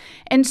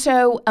 And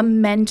so a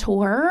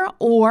mentor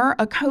or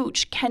a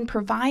coach can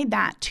provide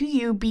that to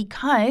you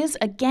because,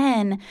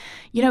 again,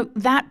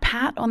 that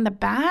pat on the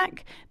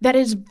back that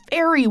is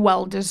very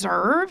well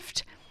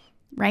deserved,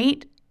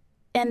 right?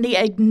 And the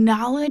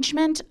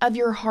acknowledgement of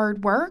your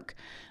hard work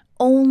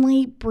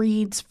only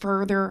breeds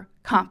further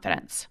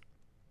confidence.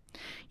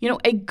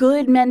 A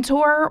good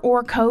mentor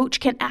or coach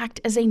can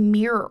act as a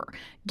mirror,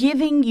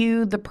 giving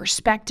you the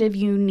perspective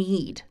you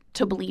need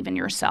to believe in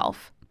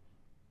yourself.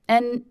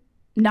 And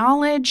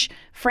knowledge,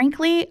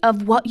 frankly,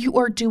 of what you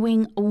are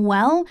doing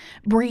well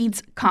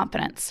breeds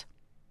confidence.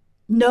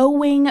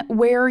 Knowing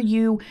where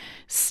you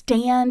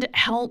stand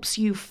helps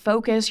you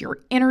focus your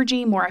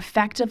energy more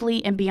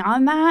effectively. And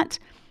beyond that,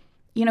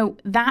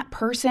 that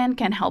person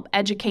can help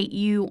educate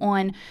you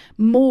on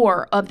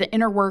more of the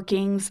inner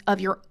workings of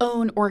your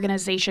own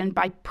organization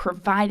by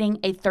providing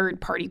a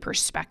third-party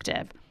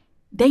perspective.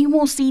 They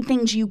will see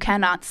things you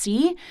cannot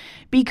see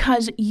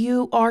because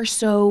you are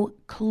so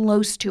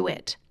close to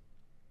it.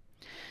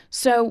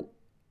 So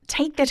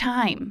take the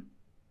time.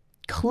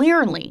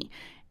 Clearly,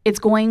 it's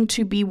going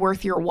to be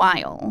worth your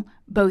while,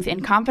 both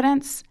in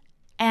confidence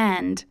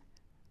and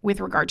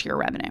with regard to your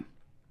revenue.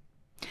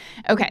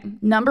 Okay,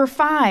 number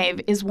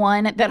 5 is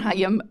one that I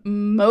am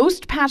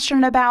most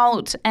passionate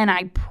about, and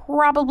I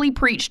probably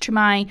preach to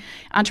my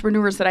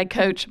entrepreneurs that I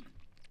coach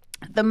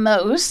the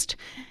most.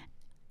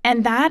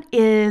 And that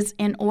is,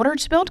 in order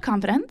to build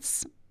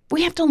confidence,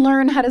 we have to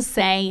learn how to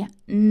say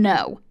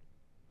no.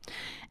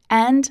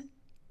 And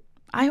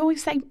I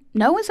always say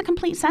no is a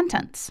complete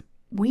sentence.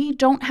 We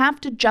don't have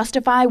to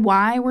justify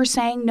why we're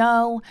saying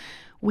no.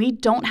 We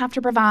don't have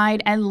to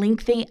provide a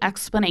lengthy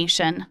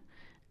explanation.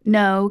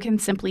 No can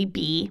simply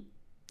be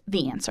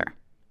the answer.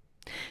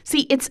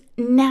 See, it's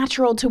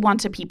natural to want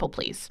to people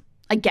please.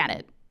 I get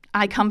it.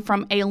 I come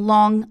from a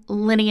long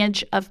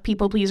lineage of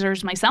people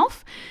pleasers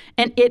myself,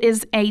 and it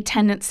is a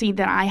tendency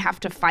that I have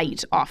to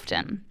fight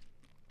often.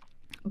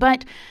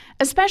 But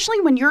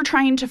especially when you're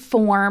trying to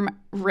form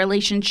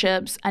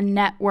relationships, a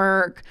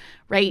network,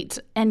 right?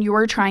 And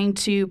you're trying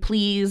to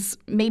please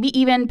maybe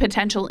even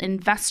potential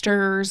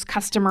investors,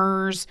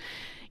 customers,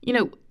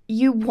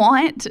 you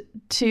want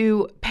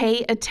to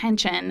pay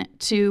attention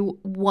to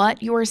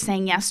what you're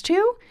saying yes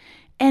to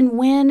and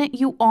when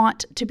you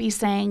ought to be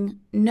saying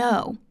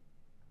no.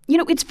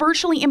 It's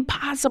virtually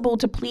impossible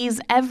to please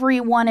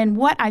everyone, and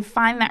what I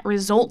find that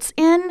results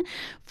in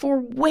for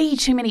way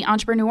too many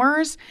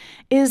entrepreneurs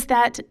is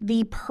that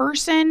the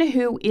person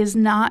who is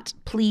not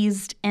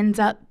pleased ends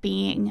up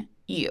being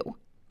you.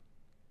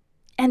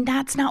 And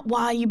that's not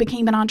why you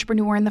became an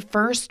entrepreneur in the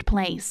first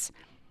place.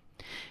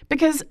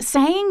 Because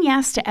saying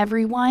yes to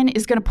everyone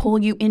is going to pull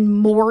you in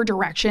more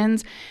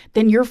directions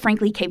than you're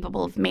frankly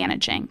capable of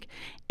managing.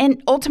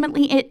 And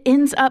ultimately, it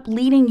ends up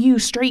leading you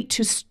straight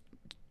to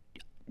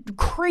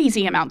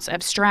crazy amounts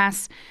of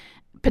stress,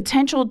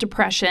 potential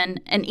depression,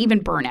 and even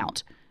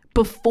burnout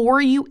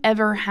before you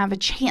ever have a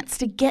chance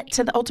to get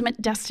to the ultimate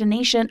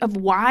destination of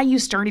why you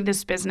started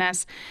this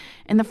business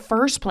in the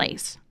first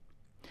place.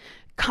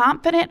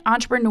 Confident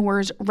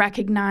entrepreneurs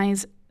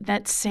recognize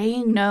that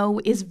saying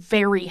no is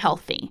very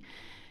healthy.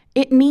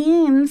 It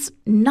means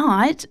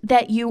not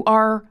that you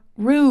are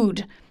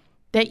rude,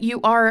 that you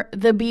are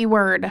the B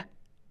word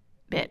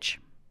bitch,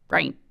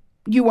 right?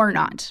 You are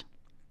not.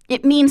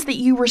 It means that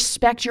you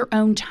respect your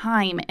own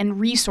time and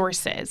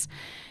resources,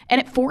 and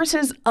it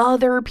forces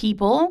other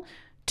people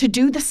to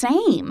do the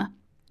same,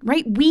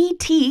 right? We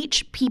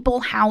teach people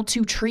how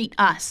to treat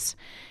us.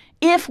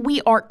 If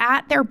we are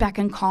at their beck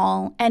and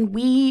call and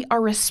we are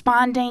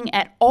responding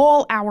at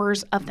all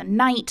hours of the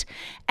night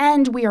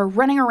and we are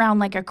running around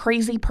like a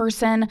crazy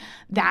person,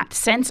 that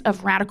sense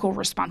of radical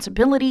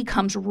responsibility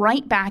comes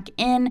right back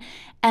in,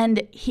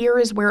 and here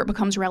is where it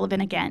becomes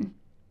relevant again.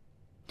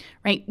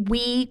 Right?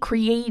 We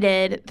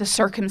created the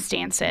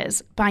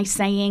circumstances by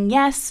saying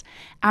yes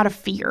out of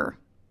fear,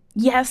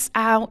 yes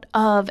out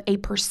of a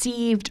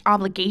perceived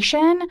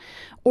obligation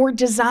or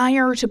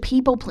desire to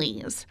people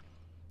please.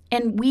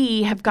 And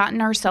we have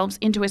gotten ourselves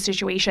into a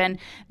situation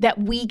that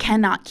we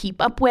cannot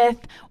keep up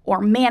with or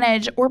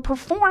manage or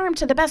perform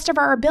to the best of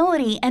our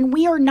ability. And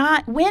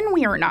when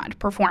we are not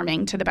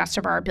performing to the best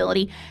of our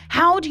ability,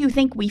 how do you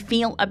think we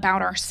feel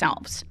about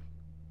ourselves?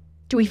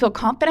 Do we feel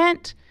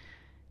confident?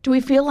 Do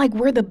we feel like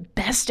we're the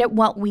best at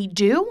what we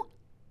do?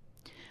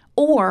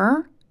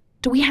 Or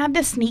do we have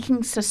this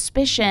sneaking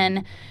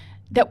suspicion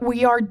that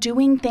we are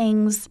doing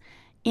things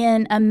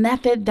in a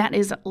method that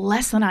is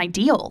less than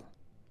ideal?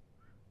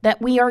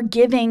 That we are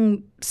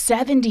giving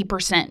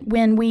 70%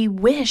 when we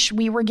wish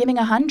we were giving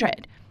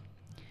 100%.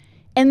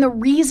 And the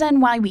reason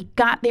why we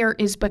got there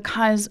is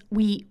because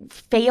we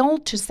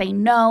failed to say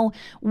no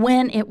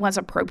when it was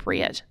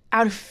appropriate,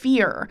 out of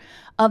fear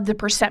of the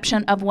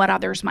perception of what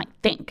others might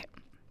think.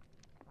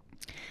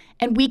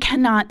 And we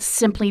cannot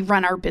simply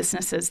run our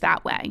businesses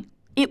that way.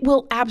 It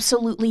will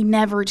absolutely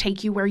never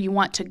take you where you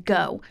want to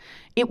go.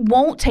 It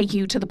won't take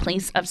you to the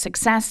place of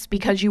success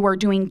because you are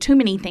doing too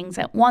many things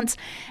at once,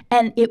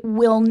 and it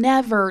will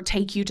never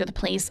take you to the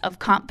place of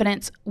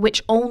confidence,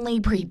 which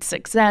only breeds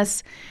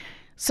success.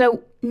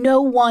 So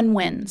no one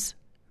wins,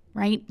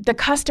 right? The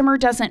customer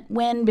doesn't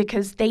win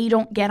because they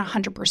don't get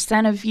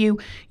 100% of you.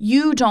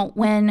 You don't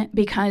win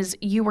because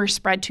you were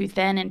spread too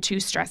thin and too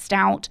stressed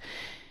out.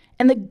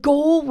 And the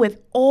goal with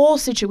all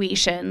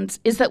situations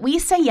is that we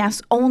say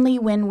yes only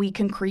when we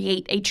can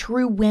create a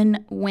true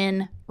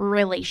win-win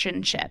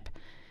relationship.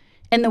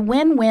 And the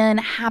win-win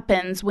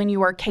happens when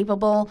you are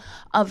capable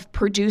of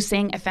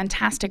producing a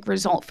fantastic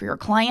result for your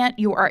client.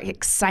 You are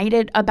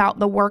excited about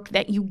the work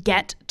that you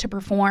get to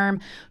perform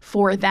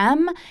for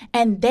them,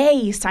 and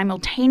they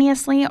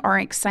simultaneously are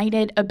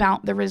excited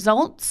about the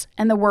results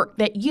and the work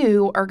that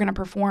you are going to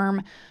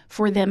perform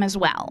for them as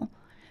well.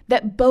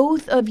 That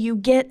both of you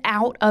get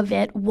out of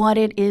it what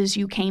it is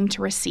you came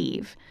to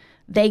receive.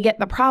 They get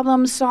the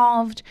problem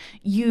solved,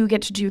 you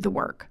get to do the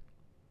work.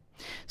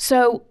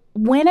 So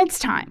when it's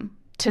time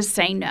to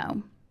say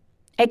no,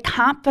 a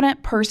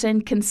confident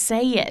person can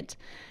say it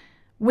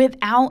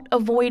without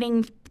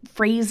avoiding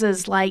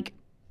phrases like,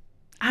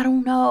 I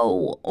don't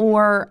know,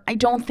 or I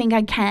don't think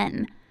I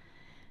can,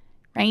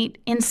 right?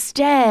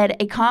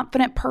 Instead, a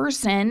confident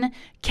person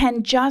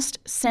can just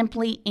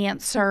simply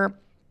answer,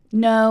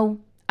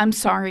 no, I'm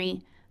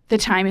sorry, the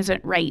time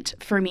isn't right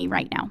for me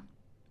right now.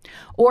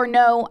 Or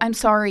no, I'm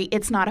sorry,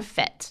 it's not a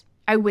fit.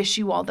 I wish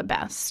you all the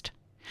best.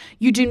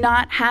 You do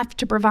not have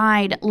to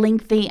provide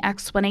lengthy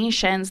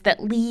explanations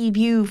that leave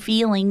you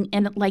feeling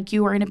like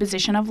you are in a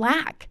position of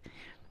lack.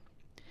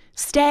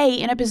 Stay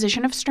in a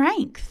position of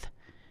strength,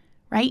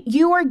 right?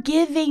 You are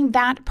giving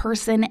that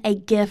person a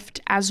gift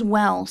as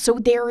well. So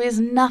there is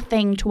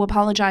nothing to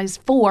apologize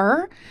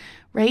for,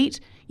 right?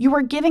 You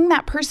are giving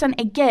that person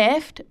a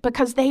gift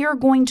because they are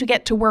going to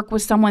get to work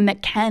with someone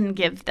that can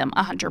give them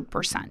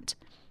 100%.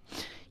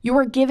 You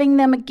are giving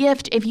them a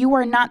gift if you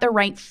are not the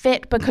right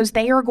fit because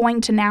they are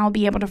going to now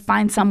be able to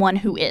find someone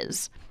who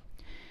is.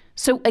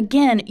 So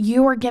again,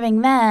 you are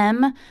giving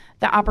them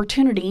the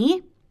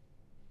opportunity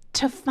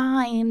to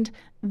find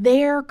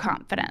their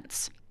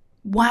confidence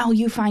while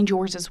you find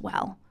yours as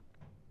well.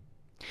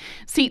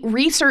 See,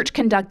 research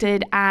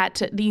conducted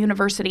at the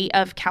University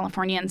of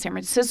California in San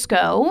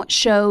Francisco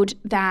showed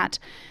that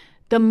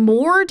the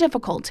more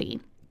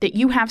difficulty that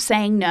you have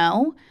saying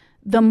no,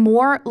 the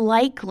more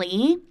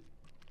likely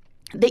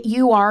that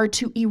you are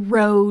to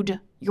erode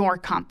your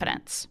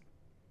confidence.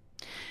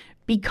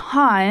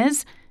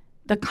 Because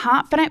the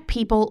confident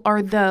people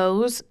are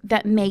those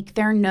that make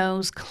their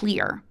no's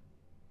clear.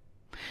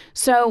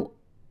 So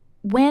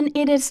when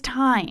it is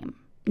time,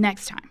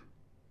 next time,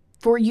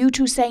 for you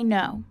to say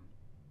no,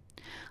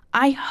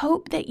 I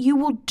hope that you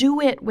will do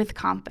it with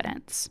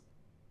confidence,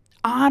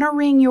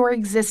 honoring your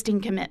existing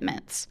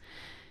commitments,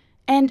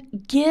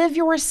 and give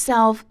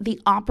yourself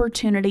the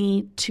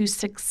opportunity to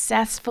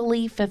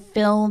successfully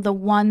fulfill the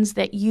ones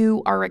that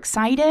you are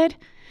excited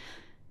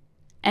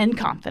and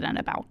confident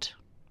about.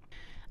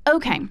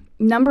 Okay,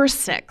 number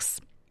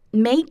 6,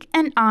 make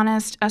an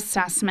honest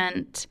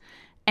assessment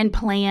and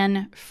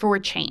plan for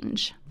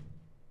change.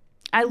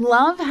 I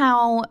love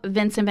how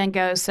Vincent van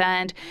Gogh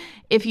said,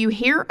 if you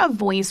hear a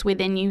voice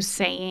within you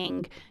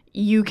saying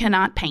you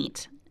cannot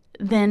paint,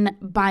 then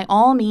by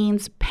all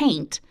means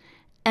paint,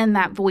 and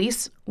that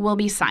voice will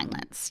be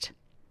silenced.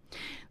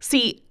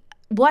 See,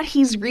 what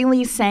he's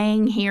really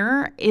saying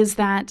here is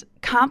that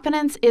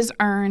confidence is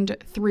earned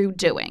through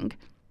doing.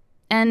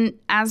 And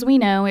as we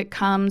know, it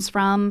comes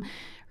from,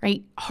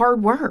 right,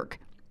 hard work,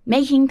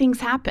 making things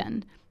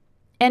happen.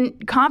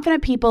 And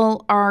confident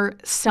people are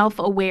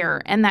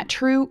self-aware, and that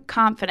true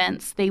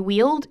confidence they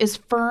wield is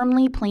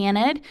firmly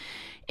planted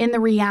in the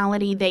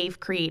reality they've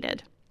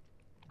created.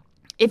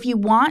 If you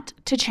want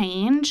to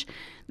change,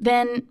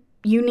 then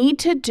you need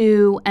to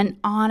do an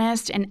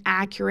honest and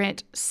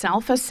accurate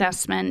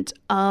self-assessment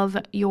of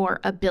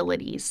your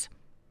abilities.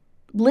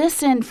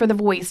 Listen for the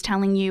voice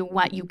telling you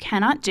what you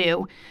cannot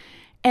do,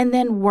 and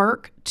then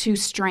work to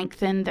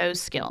strengthen those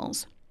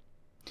skills.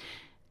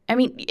 I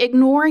mean,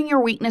 ignoring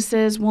your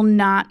weaknesses will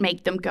not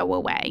make them go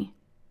away.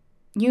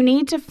 You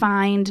need to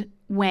find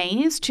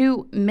ways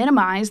to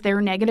minimize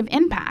their negative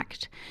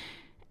impact.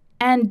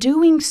 And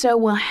doing so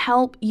will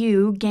help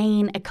you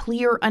gain a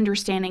clear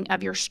understanding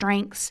of your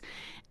strengths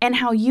and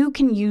how you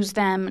can use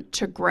them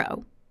to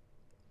grow.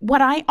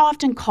 What I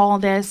often call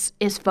this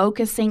is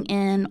focusing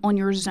in on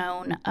your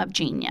zone of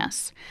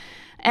genius.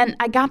 And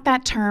I got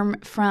that term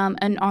from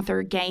an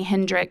author, Gay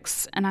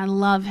Hendricks, and I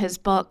love his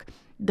book,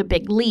 The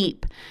Big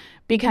Leap,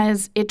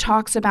 because it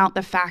talks about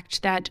the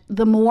fact that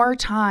the more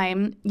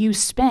time you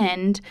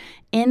spend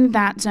in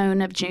that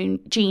zone of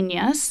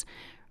genius,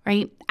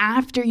 right,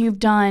 after you've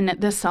done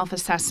the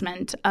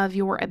self-assessment of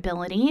your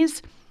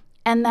abilities,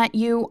 and that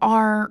you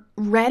are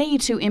ready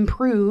to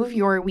improve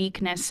your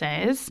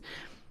weaknesses,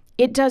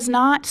 it does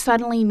not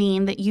suddenly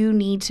mean that you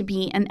need to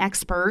be an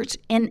expert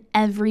in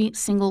every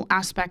single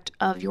aspect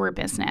of your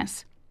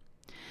business.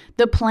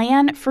 The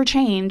plan for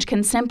change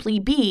can simply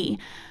be,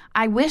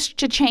 I wish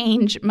to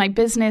change my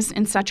business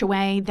in such a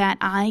way that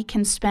I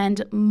can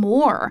spend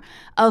more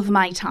of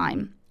my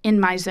time in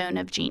my zone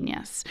of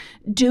genius,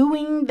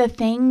 doing the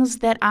things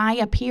that I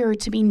appear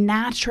to be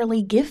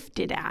naturally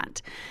gifted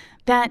at,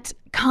 that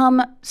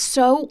come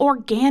so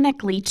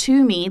organically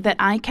to me that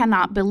I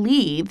cannot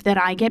believe that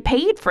I get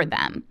paid for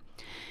them.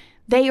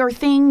 They are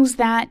things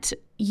that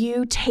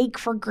you take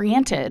for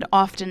granted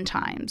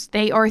oftentimes.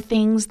 They are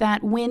things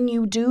that when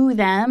you do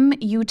them,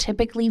 you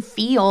typically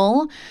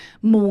feel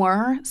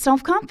more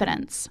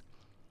self-confidence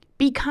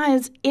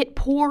because it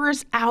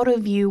pours out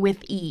of you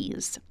with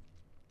ease.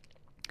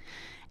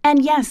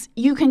 And yes,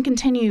 you can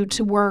continue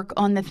to work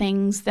on the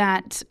things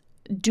that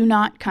do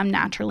not come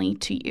naturally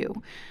to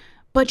you,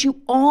 but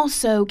you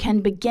also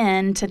can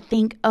begin to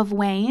think of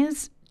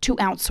ways to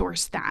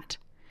outsource that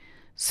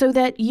so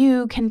that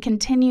you can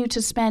continue to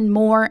spend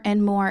more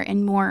and more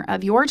and more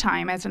of your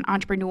time as an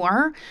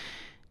entrepreneur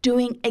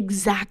doing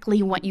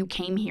exactly what you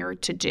came here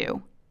to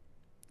do.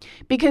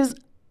 Because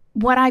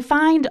what I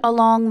find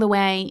along the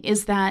way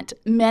is that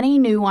many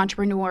new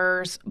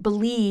entrepreneurs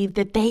believe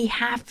that they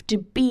have to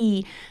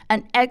be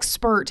an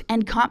expert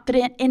and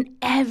confident in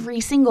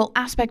every single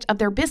aspect of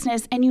their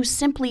business, and you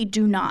simply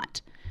do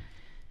not.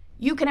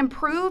 You can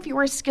improve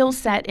your skill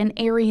set in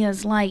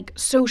areas like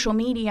social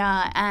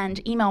media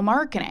and email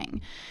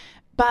marketing,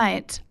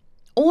 but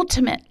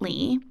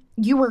ultimately,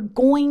 you are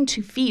going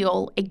to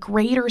feel a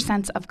greater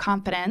sense of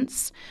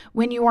confidence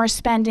when you are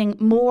spending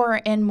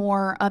more and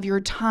more of your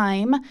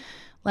time.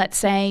 Let's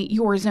say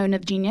your zone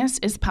of genius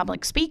is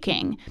public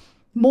speaking.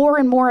 More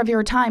and more of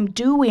your time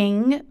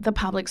doing the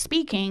public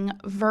speaking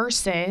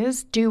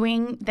versus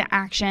doing the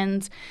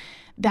actions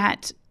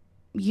that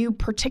you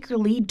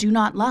particularly do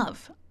not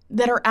love,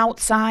 that are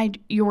outside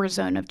your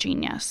zone of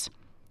genius.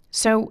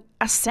 So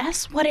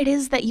assess what it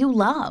is that you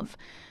love,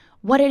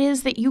 what it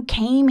is that you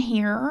came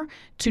here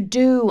to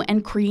do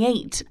and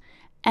create.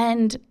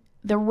 And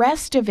the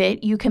rest of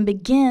it, you can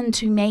begin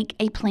to make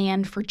a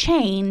plan for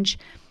change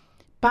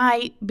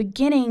by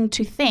beginning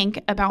to think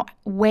about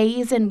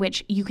ways in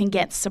which you can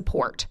get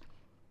support,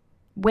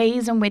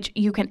 ways in which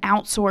you can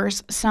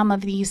outsource some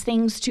of these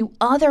things to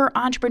other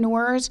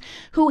entrepreneurs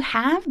who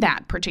have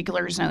that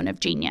particular zone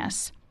of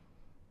genius,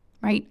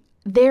 right?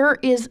 There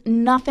is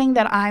nothing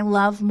that I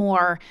love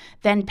more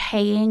than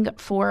paying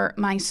for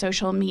my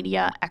social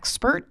media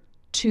expert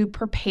to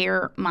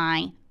prepare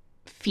my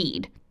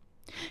feed,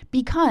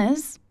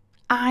 because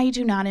I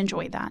do not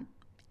enjoy that.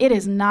 It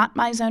is not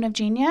my zone of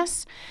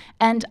genius,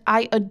 and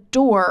I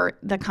adore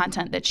the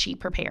content that she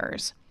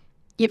prepares.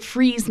 It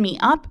frees me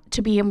up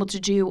to be able to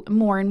do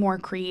more and more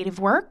creative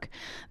work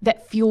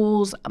that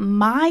fuels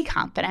my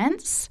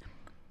confidence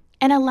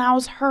and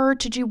allows her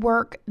to do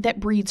work that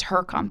breeds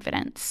her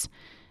confidence.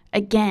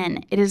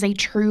 Again, it is a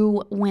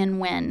true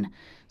win-win.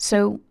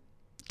 So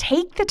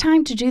take the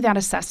time to do that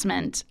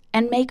assessment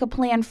and make a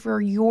plan for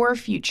your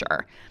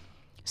future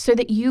so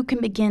that you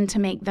can begin to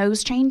make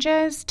those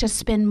changes to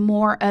spend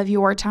more of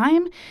your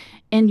time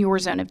in your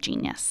zone of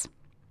genius.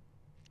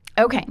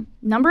 Okay,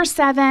 number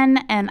 7,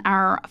 and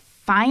our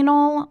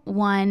final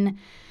one,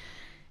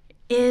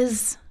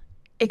 is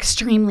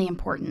extremely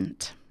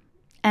important.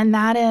 And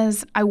that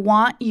is, I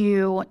want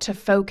you to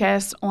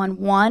focus on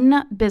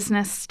one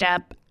business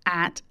step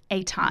at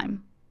a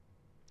time.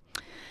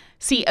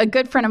 See, a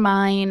good friend of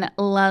mine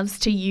loves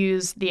to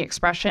use the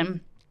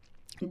expression,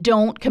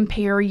 don't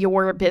compare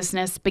your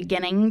business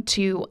beginning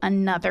to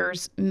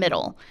another's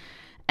middle.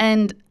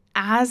 And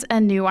as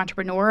a new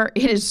entrepreneur,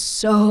 it is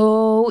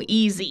so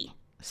easy,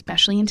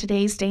 especially in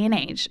today's day and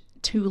age,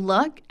 to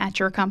look at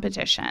your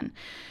competition,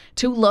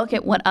 to look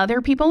at what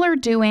other people are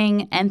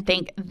doing and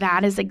think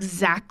that is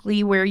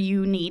exactly where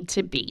you need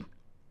to be,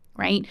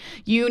 right?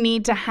 You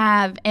need to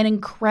have an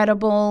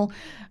incredible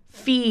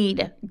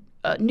feed,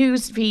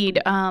 news feed,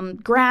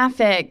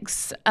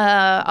 graphics,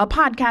 a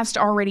podcast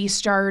already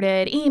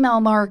started, email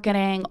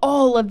marketing,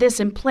 all of this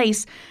in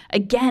place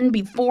again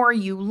before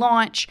you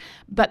launch.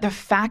 But the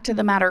fact of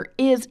the matter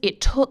is,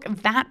 it took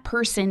that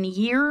person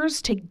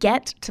years to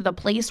get to the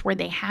place where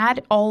they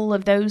had all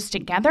of those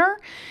together.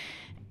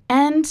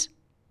 And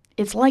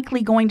it's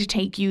likely going to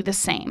take you the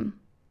same.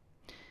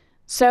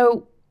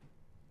 So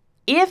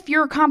if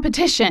your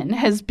competition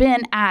has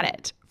been at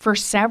it for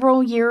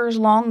several years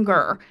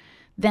longer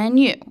than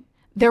you,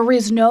 there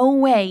is no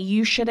way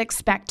you should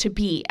expect to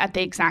be at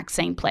the exact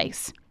same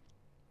place.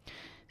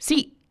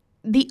 See,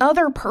 the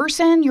other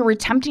person you're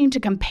attempting to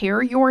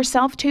compare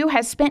yourself to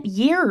has spent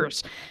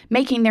years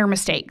making their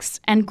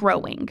mistakes and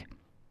growing.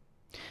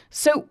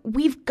 So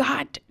we've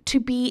got to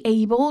be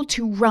able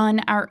to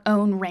run our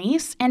own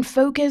race and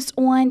focus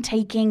on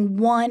taking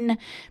one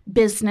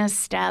business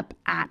step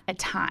at a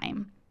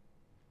time.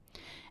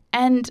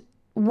 And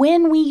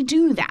when we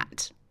do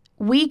that,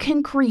 we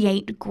can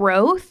create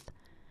growth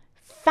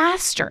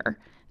faster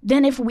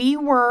than if we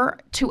were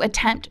to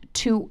attempt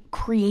to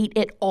create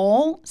it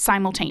all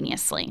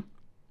simultaneously.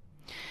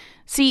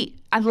 See,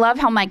 I love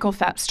how Michael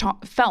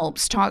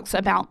Phelps talks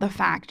about the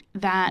fact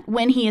that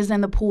when he is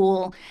in the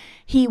pool,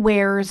 he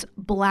wears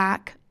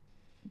black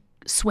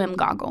swim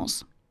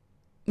goggles.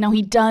 Now,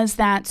 he does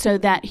that so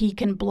that he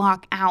can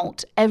block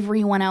out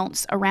everyone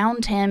else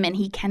around him and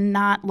he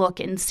cannot look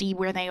and see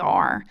where they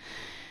are.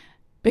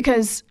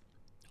 Because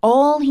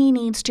all he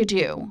needs to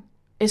do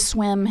is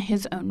swim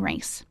his own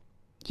race.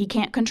 He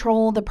can't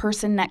control the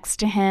person next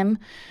to him.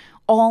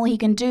 All he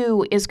can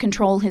do is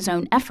control his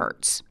own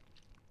efforts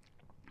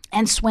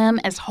and swim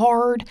as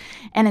hard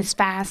and as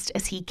fast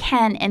as he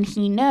can. And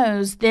he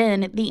knows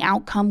then the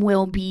outcome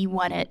will be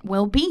what it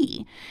will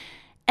be.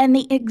 And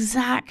the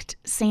exact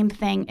same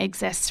thing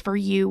exists for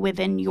you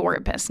within your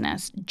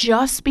business.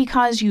 Just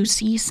because you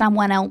see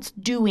someone else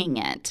doing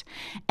it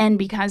and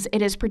because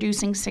it is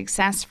producing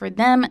success for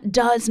them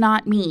does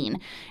not mean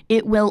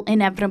it will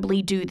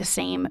inevitably do the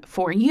same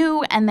for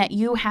you and that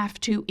you have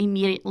to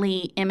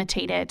immediately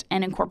imitate it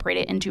and incorporate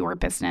it into your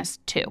business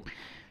too.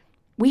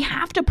 We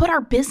have to put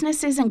our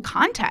businesses in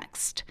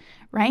context,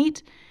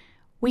 right?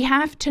 We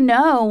have to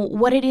know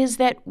what it is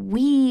that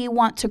we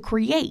want to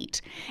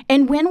create.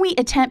 And when we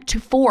attempt to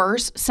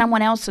force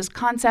someone else's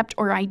concept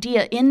or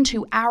idea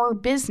into our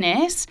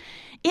business,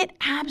 it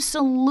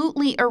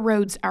absolutely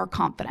erodes our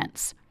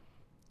confidence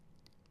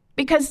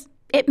because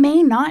it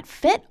may not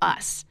fit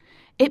us.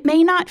 It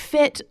may not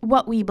fit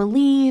what we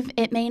believe.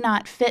 It may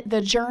not fit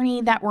the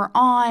journey that we're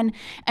on.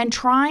 And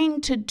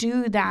trying to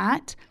do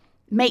that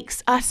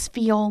makes us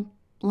feel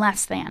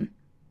less than.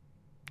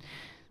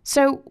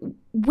 So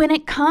when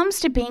it comes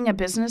to being a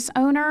business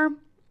owner,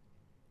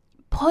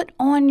 put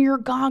on your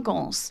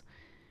goggles,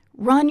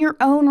 run your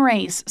own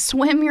race,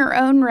 swim your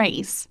own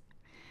race,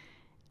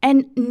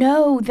 and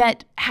know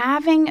that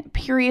having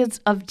periods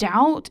of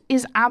doubt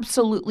is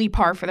absolutely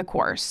par for the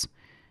course.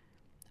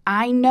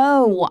 I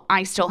know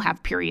I still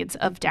have periods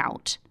of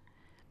doubt,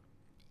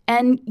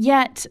 and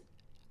yet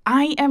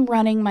I am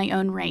running my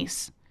own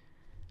race.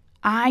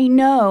 I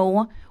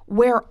know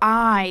where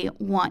I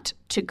want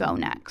to go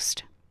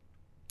next.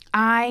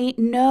 I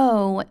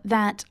know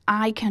that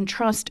I can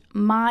trust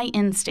my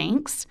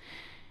instincts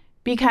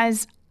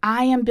because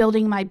I am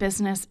building my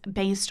business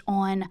based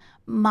on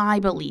my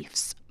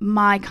beliefs,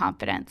 my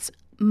confidence,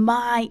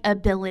 my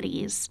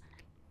abilities.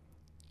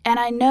 And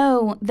I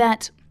know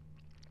that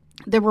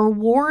the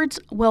rewards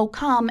will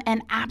come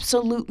and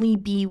absolutely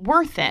be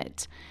worth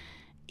it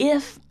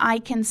if I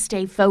can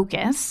stay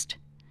focused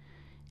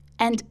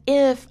and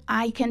if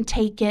I can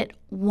take it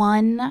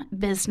one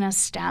business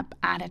step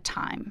at a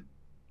time.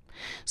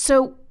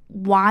 So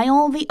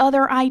while the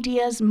other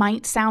ideas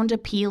might sound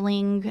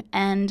appealing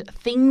and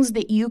things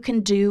that you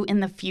can do in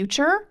the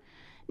future,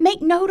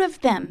 make note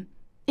of them.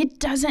 It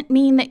doesn't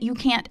mean that you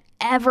can't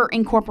ever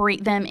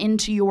incorporate them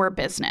into your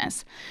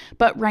business.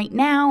 But right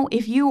now,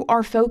 if you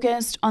are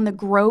focused on the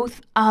growth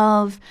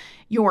of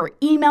your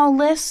email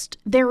list,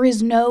 there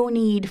is no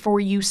need for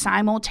you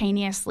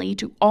simultaneously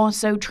to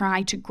also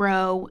try to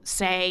grow,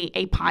 say,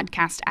 a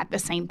podcast at the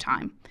same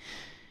time,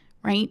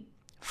 right?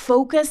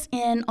 Focus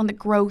in on the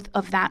growth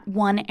of that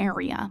one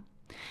area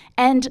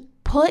and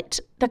put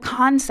the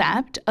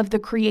concept of the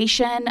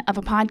creation of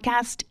a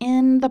podcast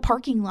in the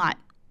parking lot.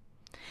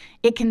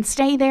 It can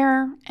stay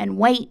there and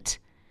wait.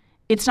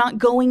 It's not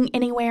going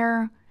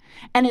anywhere.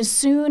 And as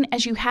soon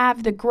as you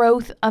have the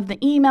growth of the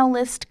email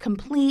list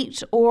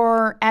complete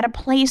or at a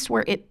place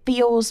where it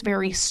feels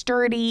very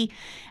sturdy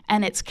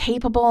and it's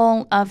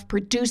capable of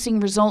producing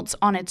results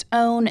on its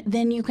own,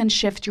 then you can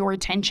shift your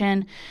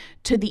attention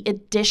to the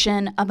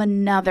addition of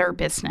another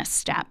business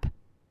step.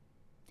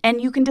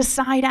 And you can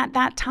decide at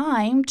that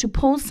time to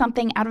pull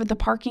something out of the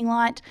parking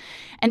lot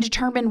and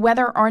determine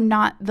whether or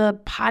not the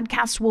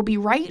podcast will be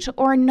right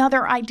or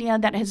another idea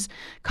that has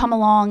come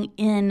along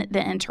in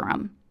the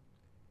interim.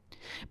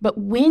 But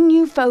when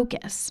you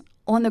focus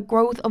on the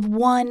growth of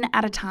one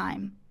at a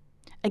time,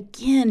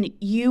 again,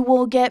 you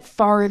will get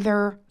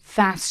farther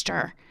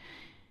faster.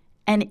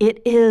 And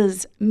it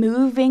is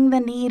moving the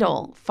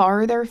needle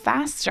farther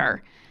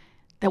faster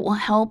that will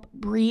help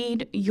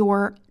breed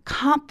your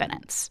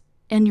confidence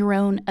in your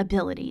own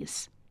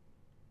abilities.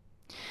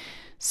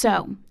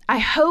 So I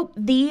hope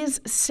these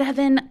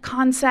 7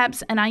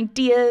 concepts and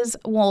ideas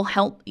will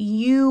help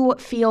you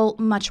feel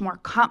much more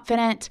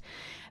confident.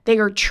 They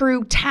are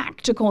true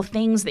tactical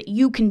things that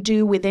you can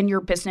do within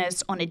your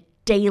business on a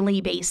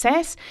daily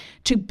basis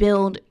to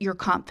build your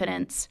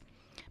confidence.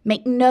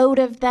 Make note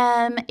of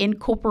them,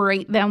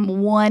 incorporate them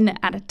one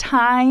at a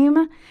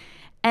time,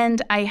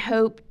 and I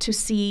hope to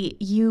see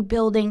you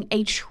building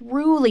a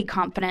truly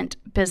confident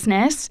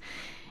business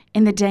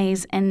in the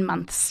days and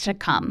months to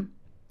come.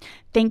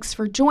 Thanks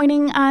for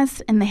joining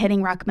us in the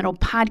Hitting Rock Middle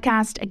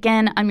podcast.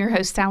 Again, I'm your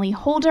host, Sally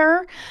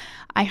Holder.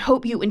 I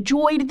hope you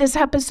enjoyed this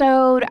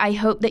episode. I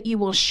hope that you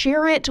will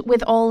share it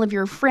with all of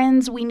your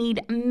friends. We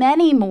need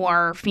many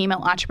more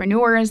female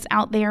entrepreneurs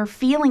out there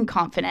feeling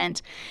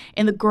confident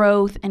in the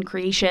growth and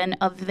creation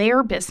of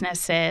their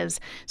businesses.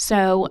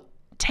 So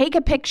take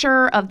a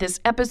picture of this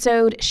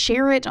episode,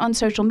 share it on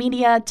social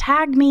media,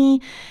 tag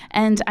me,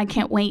 and I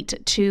can't wait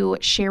to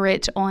share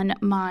it on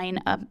mine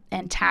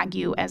and tag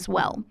you as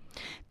well.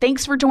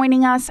 Thanks for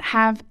joining us.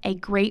 Have a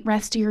great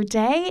rest of your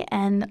day,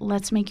 and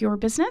let's make your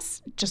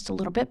business just a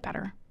little bit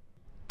better.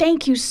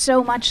 Thank you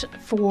so much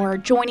for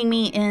joining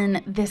me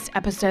in this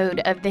episode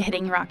of the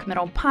Hitting Rock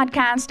Middle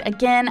podcast.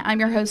 Again,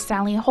 I'm your host,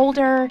 Sally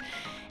Holder.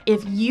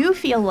 If you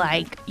feel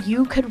like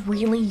you could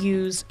really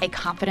use a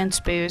confidence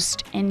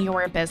boost in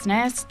your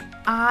business,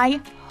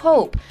 I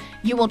hope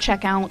you will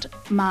check out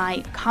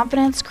my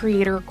Confidence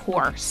Creator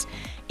course.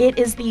 It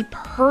is the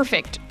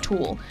perfect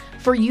tool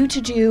for you to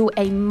do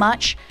a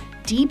much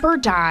deeper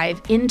dive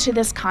into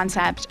this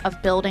concept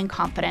of building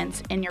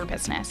confidence in your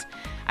business.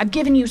 I've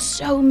given you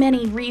so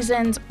many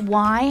reasons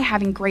why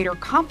having greater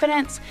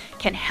confidence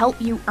can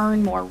help you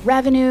earn more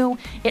revenue.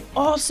 It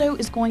also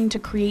is going to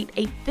create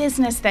a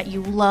business that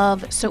you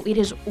love, so it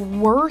is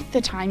worth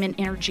the time and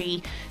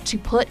energy to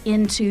put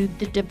into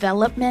the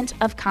development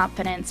of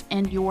confidence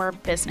in your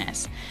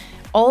business.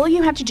 All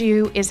you have to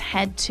do is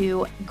head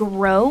to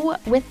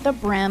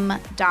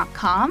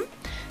growwiththebrim.com.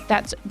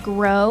 That's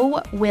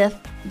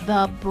growwiththebrim,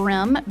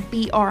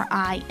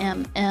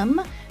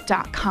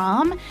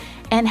 BRIMM.com,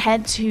 and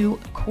head to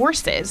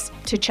courses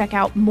to check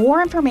out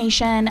more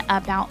information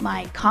about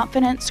my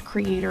Confidence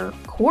Creator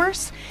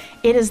course.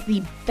 It is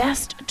the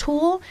best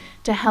tool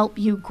to help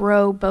you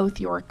grow both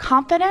your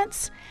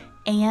confidence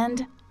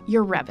and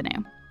your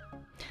revenue.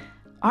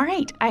 All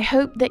right, I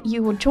hope that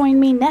you will join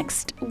me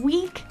next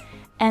week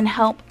and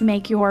help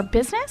make your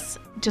business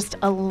just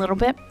a little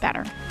bit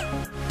better.